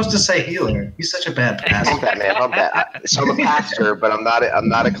 You're supposed to say healer. He's such a bad pastor. Hump that, man. Hump that. So I'm a pastor, but I'm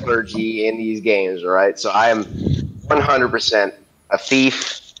not a clergy in these games, all right? So I am 100% a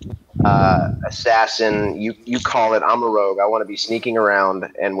thief, assassin. You call it. I'm a rogue. I want to be sneaking around,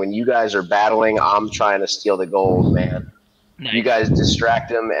 and when you guys are battling, I'm trying to steal the gold, man. Nice. You guys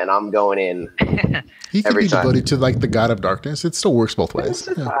distract him, and I'm going in. He could be devoted to the god of darkness. It still works both ways.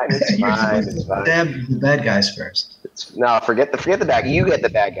 It's fine. Stab the bad guys first. No, forget the bad. You get the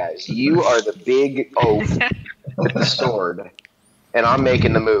bad guys. You are the big oaf with the sword, and I'm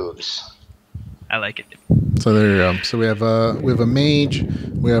making the moves. I like it. So there you go. So we have a mage,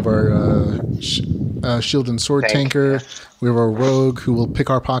 we have our shield and sword tanker, we have our rogue who will pick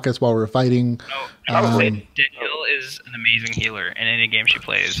our pockets while we're fighting. Danielle is an amazing healer in any game she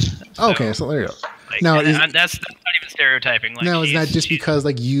plays. So, okay, so there you go. Like, now that's not even stereotyping. Like, now is that just because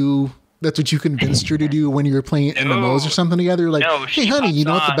like that's what you convinced her to do when you were playing MMOs or something together? Like, hey honey, you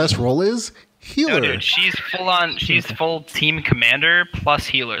know what the best role is? Healer. No, dude, she's full on. She's full team commander plus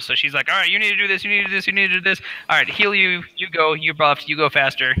healer. So she's like, all right, you need to do this. You need to do this. You need to do this. All right, heal you. You go. You buffed. You go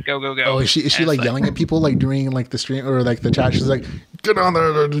faster. Go, go, go. Oh, is she like yelling at people like during like the stream or like the chat? She's like, get on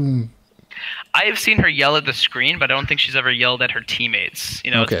there. I have seen her yell at the screen, but I don't think she's ever yelled at her teammates.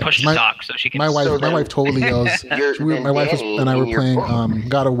 You know, it's push to talk, so she can. My wife totally yells. My wife and I were playing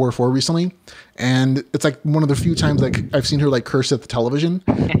God of War 4 recently, and it's like one of the few times like I've seen her like curse at the television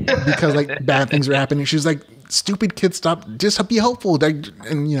because like bad things are happening. She's like, "Stupid kid, stop! Just be helpful."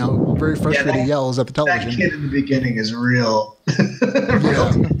 And you know, very frustrated yells at the television. That kid in the beginning is real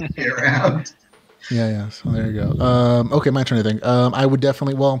to be around. Yeah. So there you go. Okay, my turn to think. I would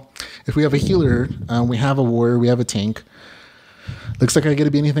definitely. Well, if we have a healer, we have a warrior, we have a tank. Looks like I get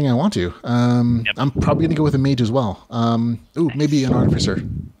to be anything I want to. I'm probably gonna go with a mage as well. Maybe an artificer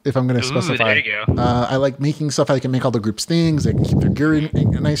if I'm gonna specify. There you go. I like making stuff. I can make all the group's things. I can keep their gear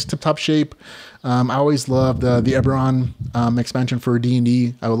in a nice tip-top shape. I always loved the Eberron expansion for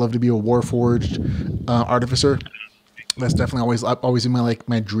D&D. I would love to be a Warforged artificer. That's definitely always in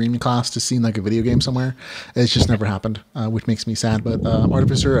my dream class to see in like a video game somewhere. It's just never happened, which makes me sad. But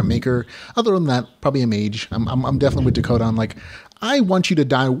artificer, a maker. Other than that, probably a mage. I'm definitely with Dakota on like I want you to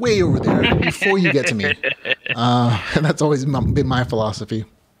die way over there before you get to me. And that's always been my philosophy.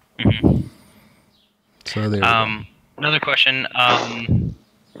 Mm-hmm. So there. Another question.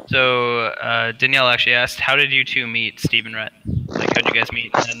 So Danielle actually asked, how did you two meet Steve and Rhett? Like, how did you guys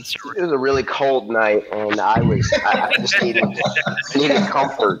meet? It was a really cold night, and I just needed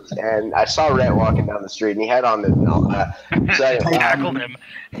comfort. And I saw Rhett walking down the street, and he had on the tackled him.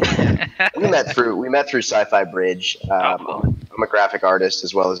 we met through SciFi Bridge. Cool. I'm a graphic artist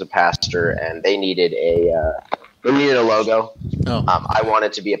as well as a pastor, and they needed a logo. I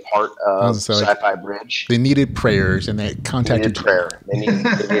wanted to be a part of SciFi Bridge. They needed prayers, and they contacted prayer.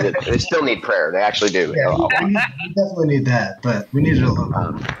 They still need prayer. They actually do. Yeah, we definitely need that, but we needed a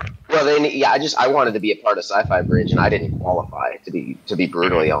logo. I wanted to be a part of SciFi Bridge, and I didn't qualify to be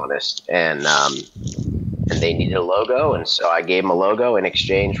brutally honest. And they needed a logo, and so I gave them a logo in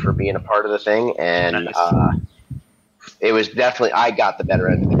exchange for being a part of the thing. And it was definitely I got the better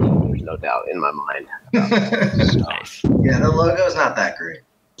end of the game. No doubt in my mind. Nice. Yeah, the logo's not that great.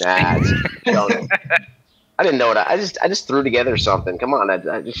 Nah, I didn't know what I just threw together something. Come on,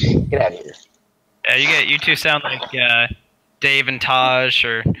 I just get out of here. Yeah, you two sound like Dave and Taj,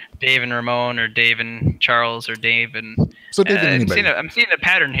 or Dave and Ramon, or Dave and Charles, or Dave and. So Dave and anybody. I'm seeing a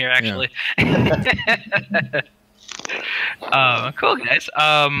pattern here, actually. Yeah. Cool, guys.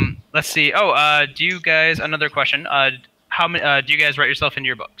 Let's see. Do you guys? Another question. How many? Do you guys write yourself into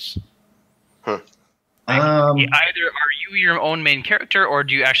your books? Either are you your own main character, or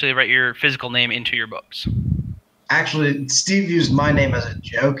do you actually write your physical name into your books? Actually, Steve used my name as a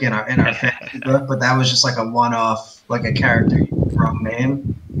joke in our fantasy book, but that was just like a one-off, like a character wrong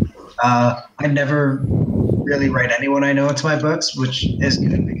name. I never really write anyone I know into my books, which is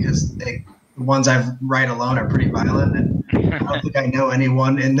good because the ones I write alone are pretty violent, and I don't think I know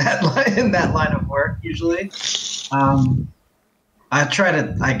anyone in that line of work usually. I try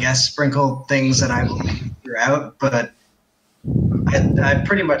to, I guess, sprinkle things that I believe throughout, but I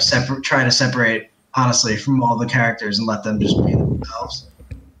pretty much try to separate, honestly, from all the characters and let them just be themselves.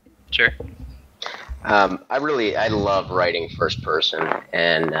 Sure. I love writing first person,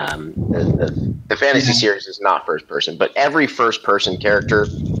 and the fantasy series is not first person, but every first person character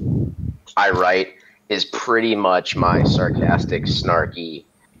I write is pretty much my sarcastic, snarky.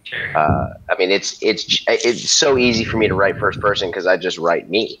 Sure. I mean, it's so easy for me to write first person because I just write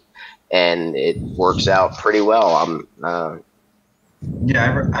me, and it works out pretty well. I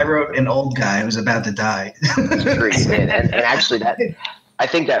wrote an old guy who was about to die. Sure you did, and actually, I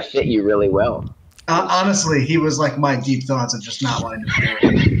think that fit you really well. Honestly, he was like my deep thoughts of just not wanting to do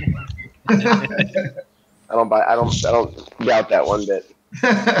it. I don't doubt that one bit.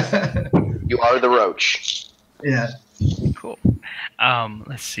 You are the roach. Yeah. Cool.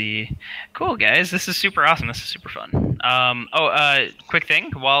 Let's see. Cool, guys. This is super awesome. This is super fun. Quick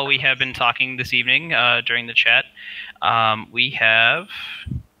thing. While we have been talking this evening during the chat, we have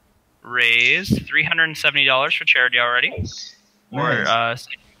raised $370 for charity already. For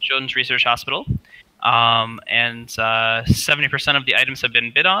Children's Research Hospital. And 70% of the items have been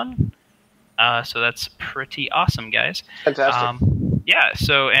bid on. So that's pretty awesome, guys. Fantastic. Yeah.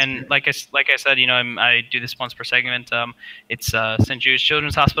 So, and like I said, you know, I do this once per segment. It's St. Jude's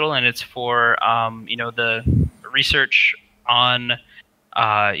Children's Hospital, and it's for you know, the research on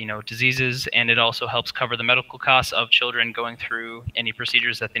you know, diseases, and it also helps cover the medical costs of children going through any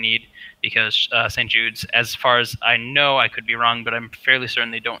procedures that they need, because St. Jude's, as far as I know, I could be wrong, but I'm fairly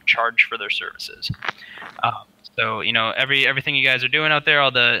certain they don't charge for their services. So, you know, everything you guys are doing out there,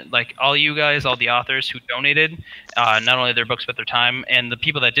 all you guys, all the authors who donated, not only their books but their time, and the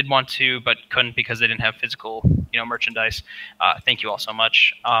people that did want to but couldn't because they didn't have physical, you know, merchandise, thank you all so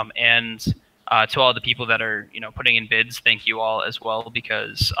much. And to all the people that are, you know, putting in bids, thank you all as well,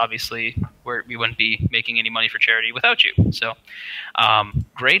 because obviously we wouldn't be making any money for charity without you. So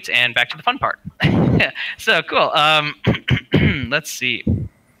great, and back to the fun part. So cool. Let's see.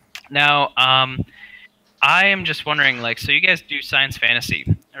 Now, I am just wondering, like, so you guys do science fantasy,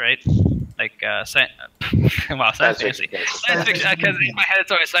 right? Like, science fantasy. Science fiction, because in my head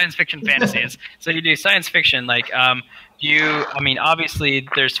it's always science fiction fantasies. So you do science fiction, like, I mean, obviously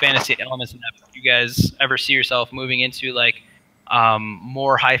there's fantasy elements in that, but do you guys ever see yourself moving into, like,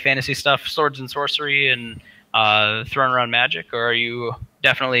 more high fantasy stuff, swords and sorcery, and throwing around magic, or are you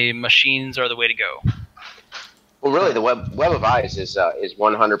definitely machines are the way to go? Well, really, the Web of Eyes is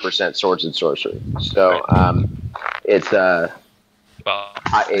 100% swords and sorcery. So it's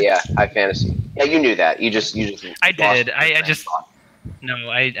high fantasy. Yeah, you knew that. You just. I did. I just. No,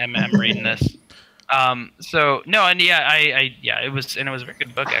 I'm reading this. So no, and it was a very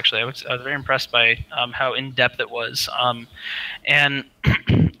good book, actually. I was very impressed by how in depth it was. And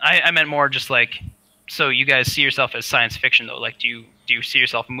I meant more just like, so you guys see yourself as science fiction though? Like, do you see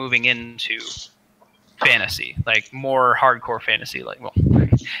yourself moving into fantasy, like more hardcore fantasy, like, well,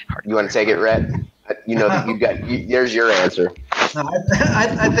 you want to take it, Rhett? You know that there's your answer. No,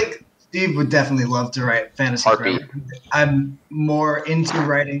 I think Steve would definitely love to write fantasy. I'm more into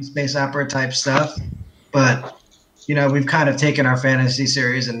writing space opera type stuff, but you know, we've kind of taken our fantasy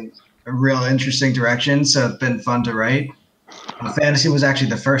series in a real interesting direction, so it's been fun to write. Fantasy was actually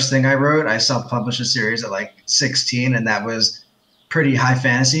the first thing I wrote. I self-published a series at like 16, and that was pretty high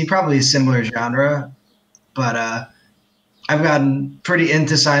fantasy, probably a similar genre. But I've gotten pretty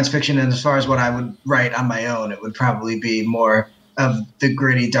into science fiction, and as far as what I would write on my own, it would probably be more of the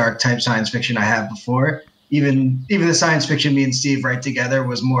gritty, dark type science fiction I have before. Even the science fiction me and Steve write together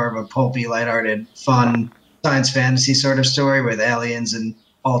was more of a pulpy, lighthearted, fun science fantasy sort of story with aliens and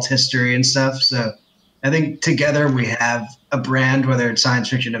alt history and stuff. So I think together we have a brand, whether it's science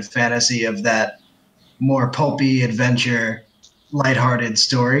fiction or fantasy, of that more pulpy, adventure, lighthearted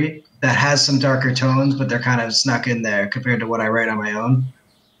story that has some darker tones, but they're kind of snuck in there compared to what I write on my own.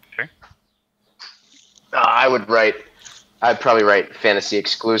 Sure. I'd probably write fantasy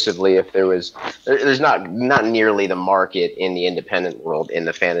exclusively if there's not nearly the market in the independent world in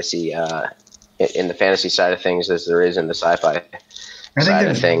the fantasy side of things as there is in the sci-fi side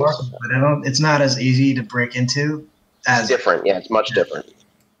of things. But it's not as easy to break into. It's different. Yeah, it's much different.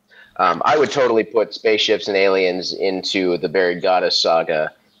 I would totally put spaceships and aliens into the Buried Goddess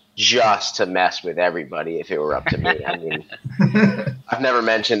saga just to mess with everybody if it were up to me. I mean, I've never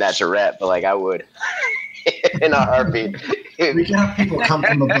mentioned that to Rhett, but like I would in a heartbeat. We can have people come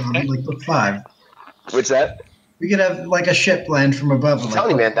from above, like book 5. What's that? We could have like a ship land from above. I'm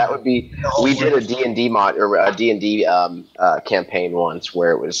telling you, man, that would be. We did a D&D mod or a D&D campaign once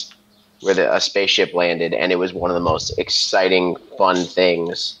where a spaceship landed, and it was one of the most exciting, fun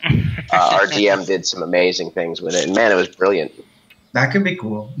things. Our DM did some amazing things with it, and man, it was brilliant. That could be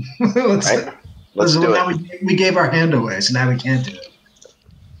cool. Let's do it. We gave our hand away, so now we can't do it.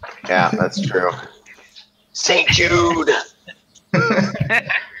 Yeah, that's true. St. Jude.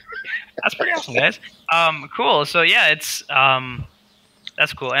 That's pretty awesome, guys. Cool. So yeah, it's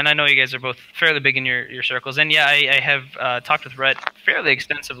that's cool. And I know you guys are both fairly big in your circles. And yeah, I have talked with Rhett fairly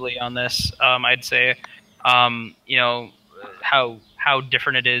extensively on this. I'd say, you know, how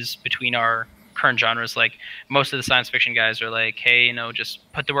different it is between our current genres. Like most of the science fiction guys are like, hey, you know, just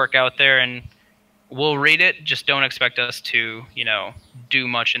put the work out there and we'll read it. Just don't expect us to, you know, do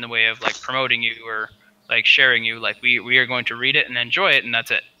much in the way of like promoting you or like sharing you. Like we are going to read it and enjoy it, and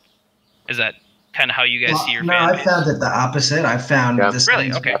that's it. Is that kind of how you guys see your fan base? I found it the opposite. I found the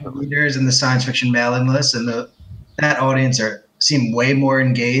science fiction readers and the science fiction mailing list, and that audience seem way more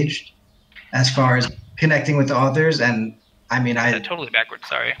engaged as far as connecting with the authors. And I mean, totally backwards.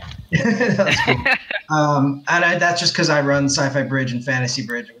 Sorry. That's cool. And that's just because I run Sci-Fi Bridge and Fantasy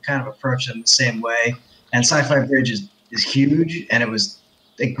Bridge, and we kind of approach them the same way. And Sci-Fi Bridge is huge, and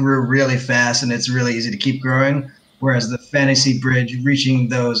it grew really fast, and it's really easy to keep growing. whereas the fantasy bridge reaching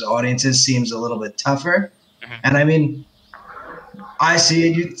those audiences seems a little bit tougher. And I mean, I see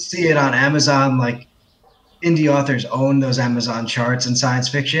it. You see it on Amazon. Like indie authors own those Amazon charts in science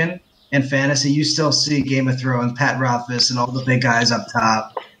fiction and fantasy. You still see Game of Thrones, Pat Rothfuss, and all the big guys up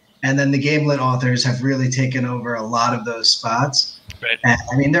top. And then the game-lit authors have really taken over a lot of those spots. Right. And,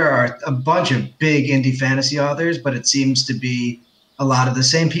 I mean, there are a bunch of big indie fantasy authors, but it seems to be a lot of the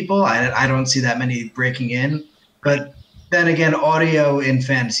same people. I don't see that many breaking in. But then again, audio in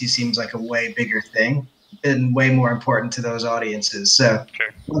fantasy seems like a way bigger thing and way more important to those audiences. So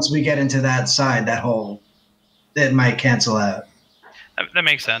once we get into that side, it might cancel out. That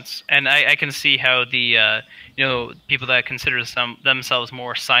makes sense, and I can see how the people that consider themselves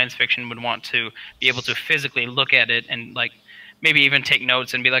more science fiction would want to be able to physically look at it and like maybe even take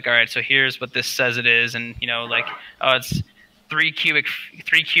notes and be like, all right, so here's what this says it is, and like, oh, it's 3 cubic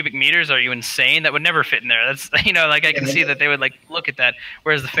meters. Are you insane? That would never fit in there. That's like I can see that they would like look at that,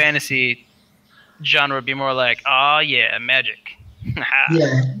 whereas the fantasy genre would be more like, oh yeah, magic.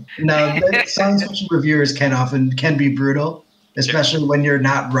 Yeah, no, science fiction reviewers can be brutal, especially when you're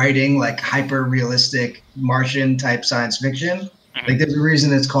not writing like hyper realistic Martian type science fiction. Like there's a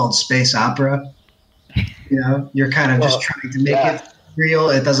reason it's called space opera. You're kind of just trying to make it real.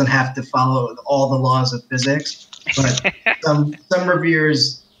 It doesn't have to follow all the laws of physics. But some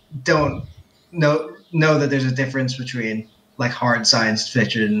reviewers don't know that there's a difference between like hard science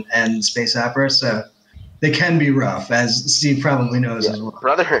fiction and space opera. So they can be rough, as Steve probably knows as well.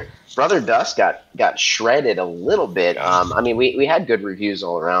 Brother Dust got shredded a little bit. I mean, we had good reviews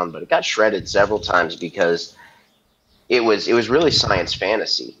all around, but it got shredded several times because it was really science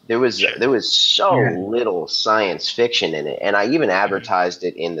fantasy. There was so little science fiction in it, and I even advertised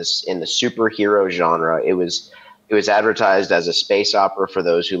it in the superhero genre. It was advertised as a space opera for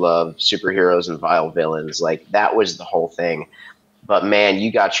those who love superheroes and vile villains. Like that was the whole thing. But man,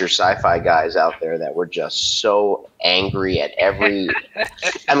 you got your sci-fi guys out there that were just so angry at every.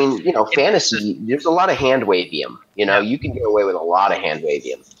 I mean, fantasy. There's a lot of hand wavium. You can get away with a lot of hand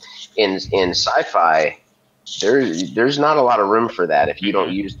wavium. In sci-fi, there's not a lot of room for that if you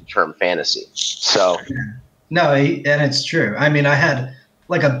don't use the term fantasy. So. No, and it's true. I mean, I had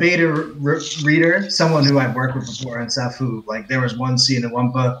like a beta reader, someone who I've worked with before and stuff. Who like there was one scene in one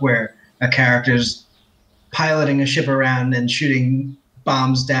book where a character's piloting a ship around and shooting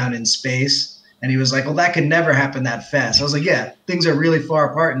bombs down in space. And he was like, well, that could never happen that fast. I was like, yeah, things are really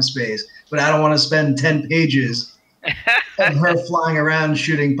far apart in space, but I don't want to spend 10 pages of her flying around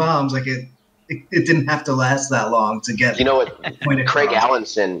shooting bombs. Like it didn't have to last that long to get. You know what? Craig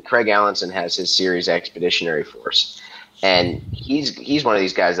Allenson has his series Expeditionary Force. And he's one of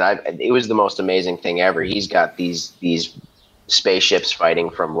these guys it was the most amazing thing ever. He's got these spaceships fighting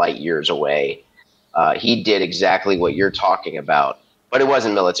from light years away. He did exactly what you're talking about, but it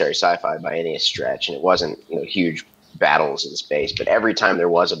wasn't military sci-fi by any stretch, and it wasn't huge battles in space. But every time there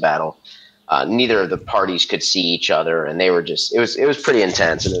was a battle, neither of the parties could see each other, and they were just it was pretty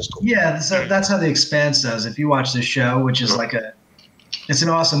intense, and it was cool. Yeah, so that's how The Expanse does. If you watch the show, which is it's an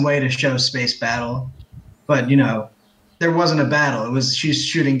awesome way to show space battle, but there wasn't a battle. She's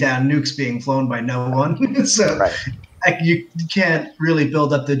shooting down nukes being flown by no one, so. Right. You can't really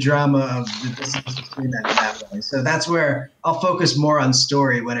build up the drama of the distance between that way. So that's where I'll focus more on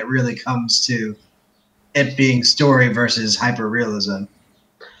story when it really comes to it being story versus hyper-realism.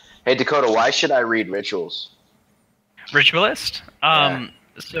 Hey, Dakota, why should I read Rituals? Ritualist?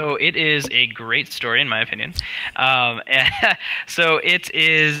 So it is a great story, in my opinion. So it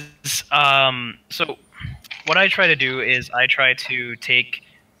is... so what I try to do is I try to take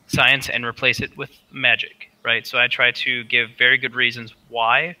science and replace it with magic. Right, so I try to give very good reasons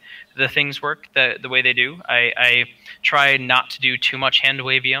why the things work the way they do. I try not to do too much hand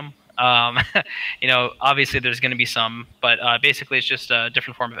wavium. Obviously there's going to be some, but basically it's just a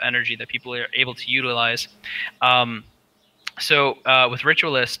different form of energy that people are able to utilize. So with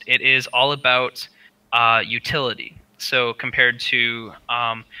Ritualist, it is all about utility. So compared to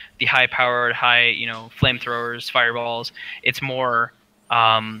the high-powered, flamethrowers, fireballs, it's more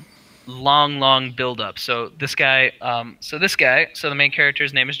long build-up. So the main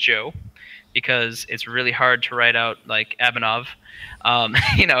character's name is Joe, because it's really hard to write out like Abinov,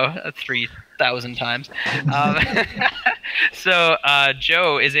 3,000 times. So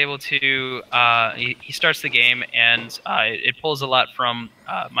Joe is able to he starts the game, and it pulls a lot from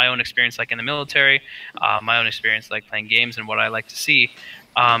my own experience, like in the military, my own experience like playing games, and what I like to see.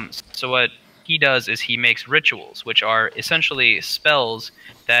 So what he does is he makes rituals, which are essentially spells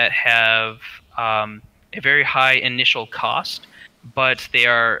that have a very high initial cost, but they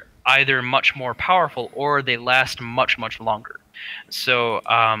are either much more powerful or they last much, much longer. So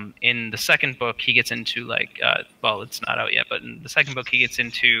in the second book, he gets into like, well, it's not out yet, but in the second book, he gets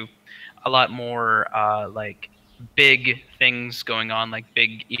into a lot more like big things going on, like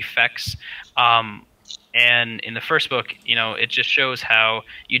big effects. And in the first book, you know, it just shows how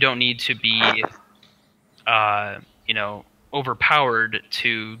you don't need to be, you know, overpowered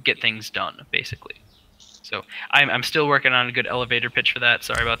to get things done, basically. So I'm still working on a good elevator pitch for that.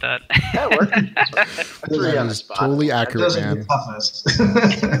 Sorry about that. That worked. That is totally accurate, man.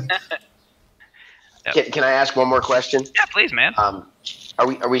 Yep. Can I ask one more question? Yeah, please, man.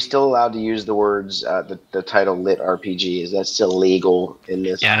 Are we still allowed to use the words the title LitRPG? Is that still legal in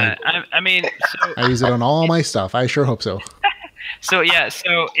this? Yeah, I mean, so, I use it on all my stuff. I sure hope so. So yeah,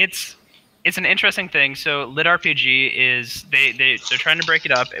 so it's an interesting thing. So LitRPG is they're trying to break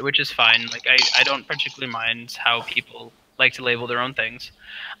it up, which is fine. Like I don't particularly mind how people like to label their own things.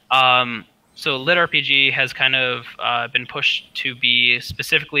 So LitRPG has kind of been pushed to be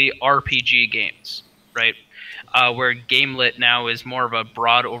specifically RPG games, right? Where game lit now is more of a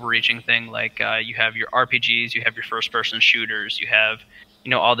broad overreaching thing. Like you have your RPGs, you have your first person shooters, you have,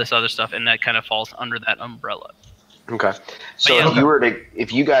 you know, all this other stuff, and that kind of falls under that umbrella. Okay. So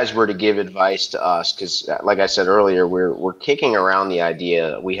if you guys were to give advice to us, because like I said earlier, we're kicking around the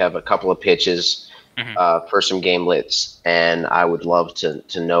idea. We have a couple of pitches for some game lits, and I would love to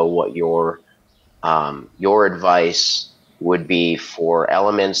know what your advice would be for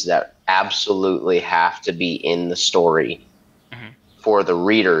elements that absolutely have to be in the story for the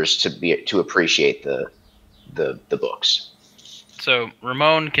readers to appreciate the books. So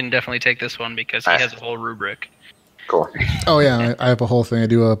Ramon can definitely take this one because he has a whole rubric. Cool. Oh yeah, I have a whole thing. I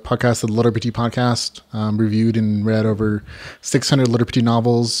do a podcast, the LitRPG podcast, reviewed and read over 600 LitRPG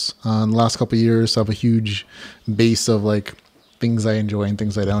novels in the last couple of years. So I have a huge base of like things I enjoy and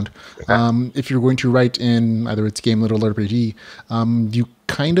things I don't. If you're going to write in either it's game lit or LitRPG, you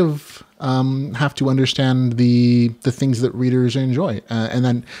kind of have to understand the things that readers enjoy, and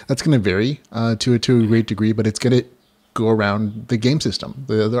then that's going to vary to a great degree, but it's going to go around the game system,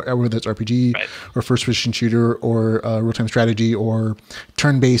 whether it's RPG or first-person shooter or real-time strategy or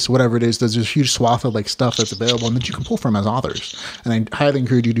turn-based, whatever it is. There's a huge swath of like stuff that's available and that you can pull from as authors. And I highly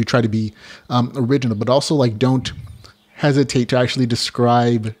encourage you to try to be original, but also like don't hesitate to actually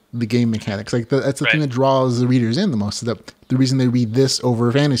describe the game mechanics. Like that's the thing that draws the readers in the most. That the reason they read this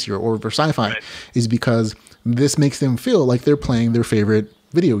over fantasy or over sci-fi is because this makes them feel like they're playing their favorite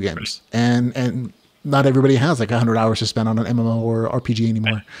video games. And not everybody has like 100 hours to spend on an MMO or RPG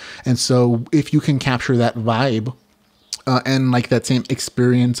anymore. And so if you can capture that vibe and like that same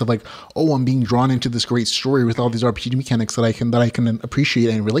experience of like, oh, I'm being drawn into this great story with all these RPG mechanics that I can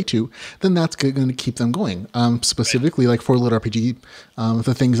appreciate and relate to, then that's going to keep them going. Specifically, like for LitRPG,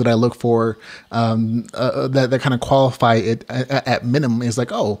 the things that I look for that kind of qualify it at minimum is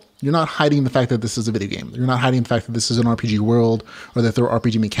like, oh, you're not hiding the fact that this is a video game. You're not hiding the fact that this is an RPG world or that there are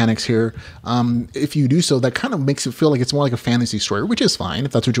RPG mechanics here. If you do so, that kind of makes it feel like it's more like a fantasy story, which is fine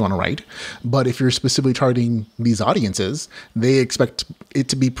if that's what you want to write. But if you're specifically targeting these audiences, they expect it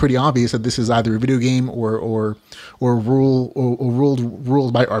to be pretty obvious that this is either a video game or ruled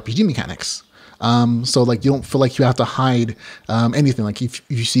by RPG mechanics. So like you don't feel like you have to hide anything. Like if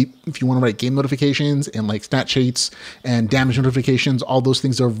you want to write game notifications and like stat sheets and damage notifications, all those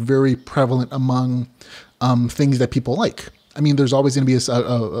things are very prevalent among things that people like. I mean, there's always going to be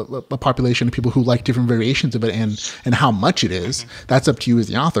a population of people who like different variations of it, and how much it is. That's up to you as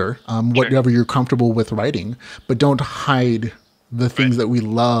the author, whatever you're comfortable with writing. But don't hide the things that we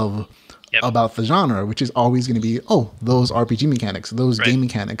love about the genre, which is always going to be, those RPG mechanics, those game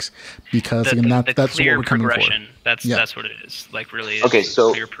mechanics, because that's what we're coming for. That's what it is. Like really,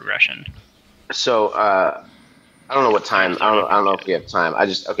 clear progression. So I don't know what time. I don't know if we have time. I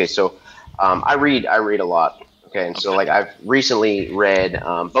read a lot. Okay, and so like I've recently read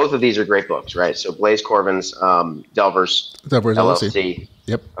both of these are great books, right? So Blaise Corvin's Delvers LLC.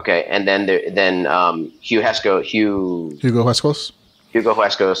 Yep. Okay, and then Hugo Huescos.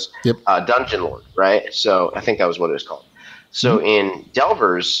 Yep. Dungeon Lord, right? So I think that was what it was called. So in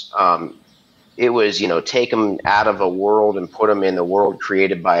Delvers, it was, take them out of a world and put them in the world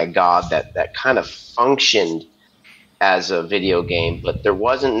created by a god that kind of functioned as a video game, but there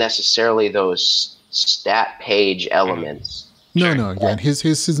wasn't necessarily those stat page elements. No. Again,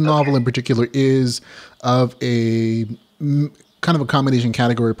 his novel in particular is of a kind of a combination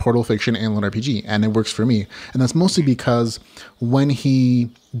category, portal fiction and LitRPG, and it works for me. And that's mostly because when he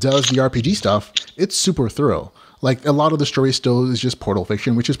does the RPG stuff, it's super thorough. Like a lot of the story still is just portal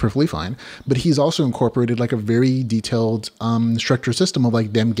fiction, which is perfectly fine. But he's also incorporated like a very detailed structure system of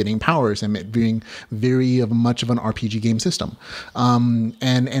like them getting powers and it being very much of an RPG game system.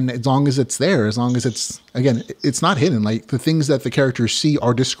 And as long as it's there, as long as it's not hidden. Like the things that the characters see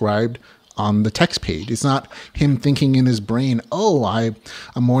are described on the text page. It's not him thinking in his brain, oh,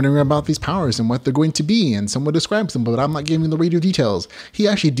 I'm wondering about these powers and what they're going to be, and someone describes them, but I'm not giving the reader details. He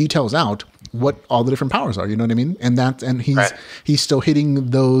actually details out what all the different powers are, you know what I mean? And he's still hitting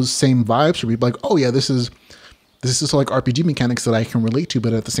those same vibes for people like, oh yeah, this is like RPG mechanics that I can relate to,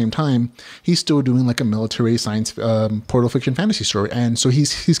 but at the same time, he's still doing like a military science portal fiction fantasy story, and so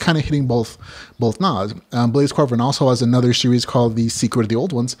he's kind of hitting both nods. Blaze Corvin also has another series called The Secret of the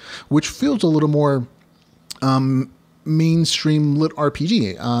Old Ones, which feels a little more mainstream lit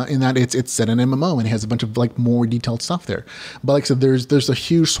RPG in that it's set in MMO and it has a bunch of like more detailed stuff there. But like I said, there's a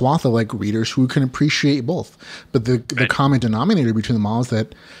huge swath of like readers who can appreciate both. But the common denominator between them all is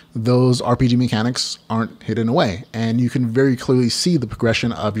that those RPG mechanics aren't hidden away, and you can very clearly see the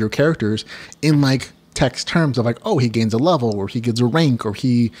progression of your characters in like text terms of like, oh, he gains a level, or he gets a rank, or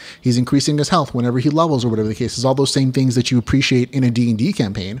he's increasing his health whenever he levels, or whatever the case is. All those same things that you appreciate in a D&D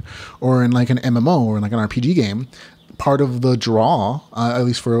campaign or in like an MMO or in like an RPG game. Part of the draw, at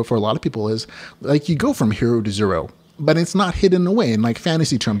least for a lot of people, is like you go from hero to zero, but it's not hidden away in like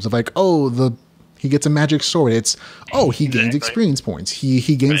fantasy terms of like, oh, he gets a magic sword. It's, oh, he gains experience points.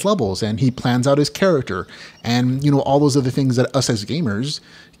 He gains levels, and he plans out his character, and you know, all those other things that us as gamers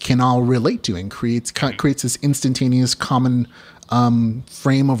can all relate to, and creates this instantaneous common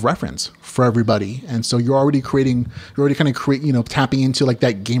frame of reference for everybody. And so you're already kind of tapping into like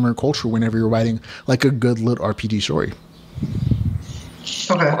that gamer culture whenever you're writing like a good lit RPG story.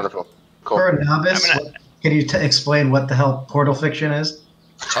 Okay. Wonderful. Cool. For a novice, can you explain what the hell portal fiction is?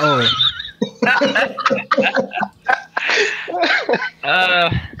 Oh.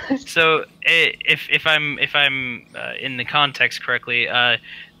 So if I'm in the context correctly,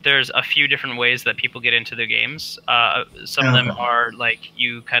 there's a few different ways that people get into the games. Some of them are like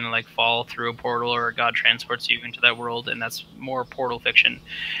you kind of like fall through a portal, or God transports you into that world, and that's more portal fiction.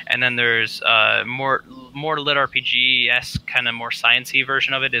 And then there's more lit RPG-esque, kind of more sciencey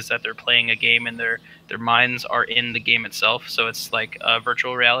version of it, is that they're playing a game and their minds are in the game itself. So it's like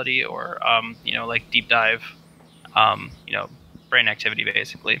virtual reality, or like deep dive, brain activity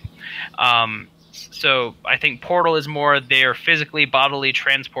basically. So I think Portal is more they're physically, bodily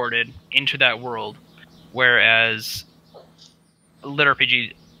transported into that world, whereas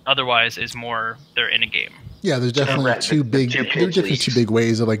LitRPG otherwise is more they're in a game. Yeah, there's definitely two big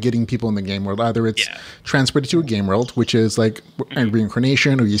ways of like getting people in the game world. Either it's transported to a game world, which is like a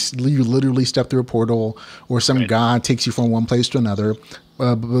reincarnation, or you literally step through a portal, or some god takes you from one place to another.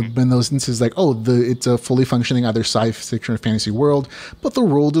 But in those instances, like, it's a fully functioning either sci fiction or fantasy world, but the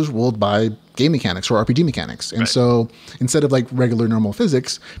world is ruled by game mechanics or RPG mechanics. And so instead of like regular normal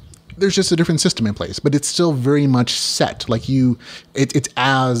physics, there's just a different system in place, but it's still very much set. Like it's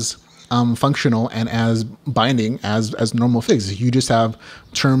as functional and as binding as normal physics. You just have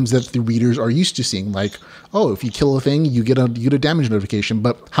terms that the readers are used to seeing, like, oh, if you kill a thing, you get a damage notification,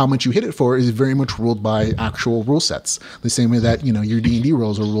 but how much you hit it for is very much ruled by actual rule sets. The same way that your D&D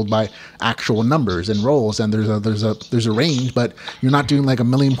rolls are ruled by actual numbers and rolls, and there's a range, but you're not doing like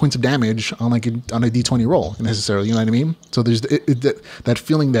 1,000,000 points of damage on a D20 roll necessarily. You know what I mean? So there's that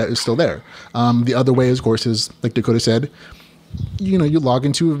feeling that is still there. The other way, of course, is like Dakota said. You log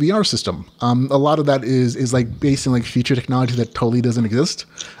into a VR system. A lot of that is like based on like future technology that totally doesn't exist.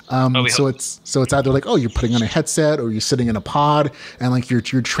 So it's either like, you're putting on a headset, or you're sitting in a pod and like you're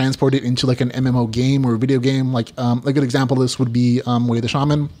transported into like an MMO game or a video game. Like a good example of this would be Way of the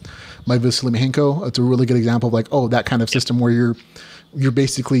Shaman by Vasily Mihenko. It's a really good example of like, that kind of system where you're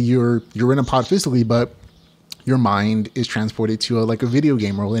basically you're in a pod physically, but your mind is transported to a video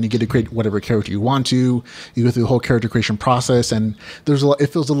game world, and you get to create whatever character you want to. You go through the whole character creation process, and it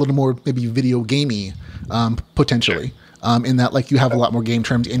feels a little more maybe video gamey, potentially. In that, like, you have a lot more game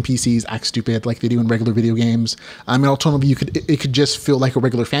terms. NPCs act stupid like they do in regular video games. Alternatively, it could just feel like a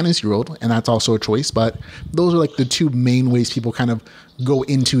regular fantasy world, and that's also a choice. But those are like the two main ways people kind of go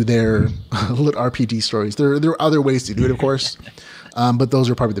into their lit RPG stories. There are other ways to do it, of course, but those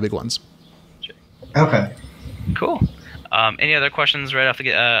are probably the big ones. Okay. Cool. Any other questions right off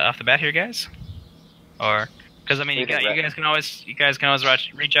the bat here, guys? Or because you guys can always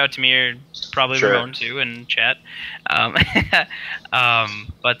reach out to me, or probably Ramon too, and chat. But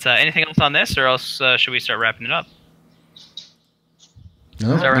anything else on this, or else should we start wrapping it up?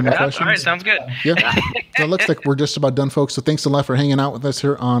 No, all right, sounds good. Yeah, so it looks like we're just about done, folks. So thanks a lot for hanging out with us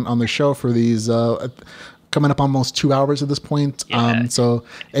here on the show for these coming up almost 2 hours at this point. Yeah. So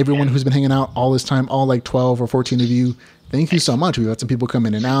everyone who's been hanging out all this time, all like 12 or 14 of you, thank you so much. We've had some people come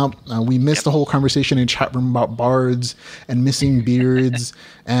in and out. We missed the whole conversation in chat room about bards and missing beards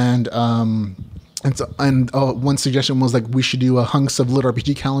and one suggestion was like we should do a hunks of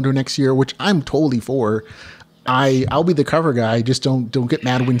LitRPG calendar next year, which I'm totally for. I'll be the cover guy. Just don't get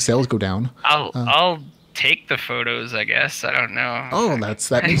mad when sales go down. I'll take the photos, I guess. I don't know. Oh,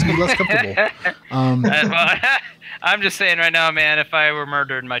 that makes me less comfortable. I'm just saying right now, man, if I were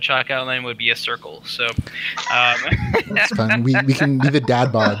murdered, my chalk outline would be a circle. So that's fun. We can be the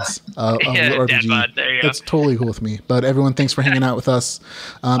dad bods of LitRPG. Dad bod. There you go. That's totally cool with me. But everyone, thanks for hanging out with us.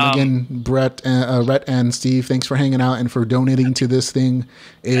 Again, Rhett and Steve, thanks for hanging out and for donating to this thing.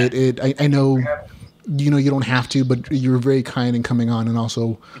 I know. You don't have to, but you're very kind in coming on and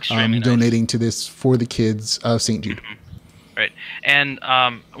also donating to this for the kids of St. Jude. Right. And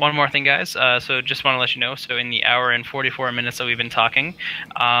one more thing, guys. So just want to let you know, so in the hour and 44 minutes that we've been talking,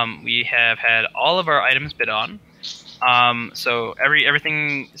 we have had all of our items bid on. So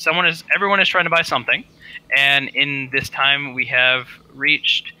everyone is trying to buy something. And in this time, we have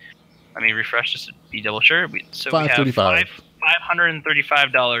reached, let me refresh just to be double sure. So we have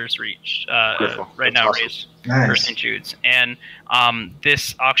 $535 reached right now raised for St. Jude's. And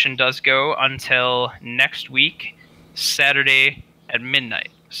this auction does go until next week, Saturday at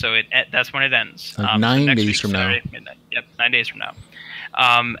midnight. So that's when it ends. 9 days from Saturday, now. Midnight. Yep, 9 days from now.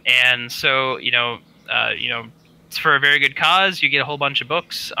 And so, it's for a very good cause. You get a whole bunch of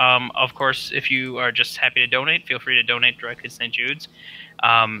books. Of course, if you are just happy to donate, feel free to donate directly to St. Jude's.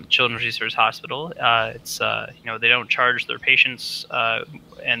 Children's Resource Hospital. It's they don't charge their patients,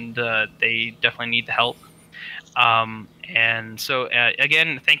 and they definitely need the help. And so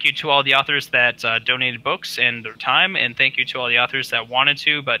again, thank you to all the authors that donated books and their time, and thank you to all the authors that wanted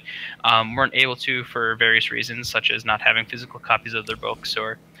to but weren't able to for various reasons, such as not having physical copies of their books,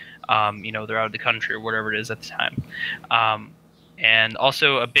 or they're out of the country or whatever it is at the time. And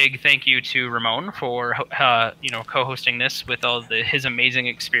also a big thank you to Ramon for co-hosting this with all his amazing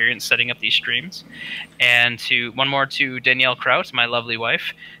experience setting up these streams, and one more to Danielle Krout, my lovely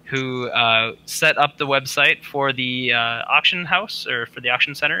wife, who set up the website for the auction house, or for the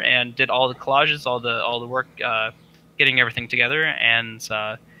auction center, and did all the collages, all the work getting everything together. And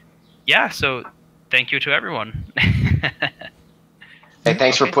so thank you to everyone. Hey,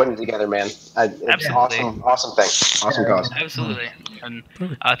 thanks for putting it together, man. It's awesome thing. Awesome cause. Absolutely. And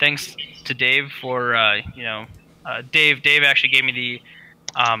thanks to Dave for, Dave actually gave me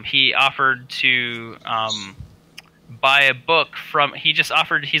he offered to buy a book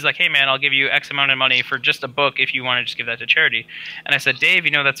he's like, hey man, I'll give you X amount of money for just a book if you want to just give that to charity. And I said, Dave,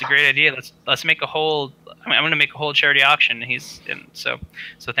 that's a great idea. Let's make I'm going to make a whole charity auction. So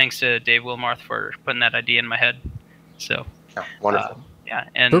thanks to Dave Wilmarth for putting that idea in my head. So wonderful.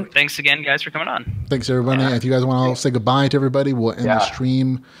 And Perfect. Thanks again, guys, for coming on. Thanks, everybody. If you guys want to all say goodbye to everybody, we'll end the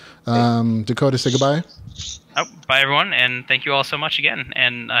stream. Dakota, say goodbye. Bye, everyone, and thank you all so much again.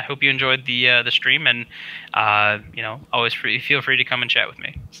 And I hope you enjoyed the stream. And always feel free to come and chat with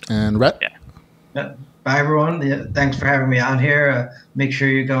me. And Rhett. Bye, everyone. Thanks for having me on here. Make sure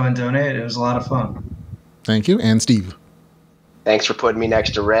you go and donate. It was a lot of fun. Thank you, and Steve. Thanks for putting me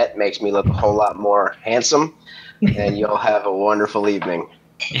next to Rhett. Makes me look a whole lot more handsome. And you'll have a wonderful evening.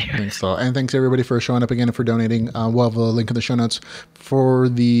 Thanks, Saul. And thanks, everybody, for showing up again and for donating. We'll have a link in the show notes for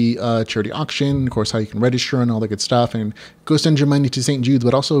the charity auction, of course, how you can register and all that good stuff. And go send your money to St. Jude's,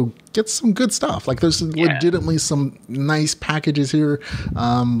 but also get some good stuff. Like, there's legitimately some nice packages here.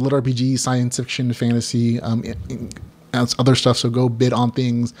 LitRPG, science fiction, fantasy, other stuff. So go bid on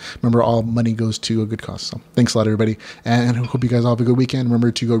things. Remember, all money goes to a good cause. So thanks a lot, everybody. And I hope you guys all have a good weekend.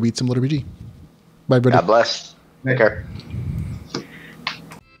 Remember to go read some LitRPG. Bye, everybody. God bless. Take care.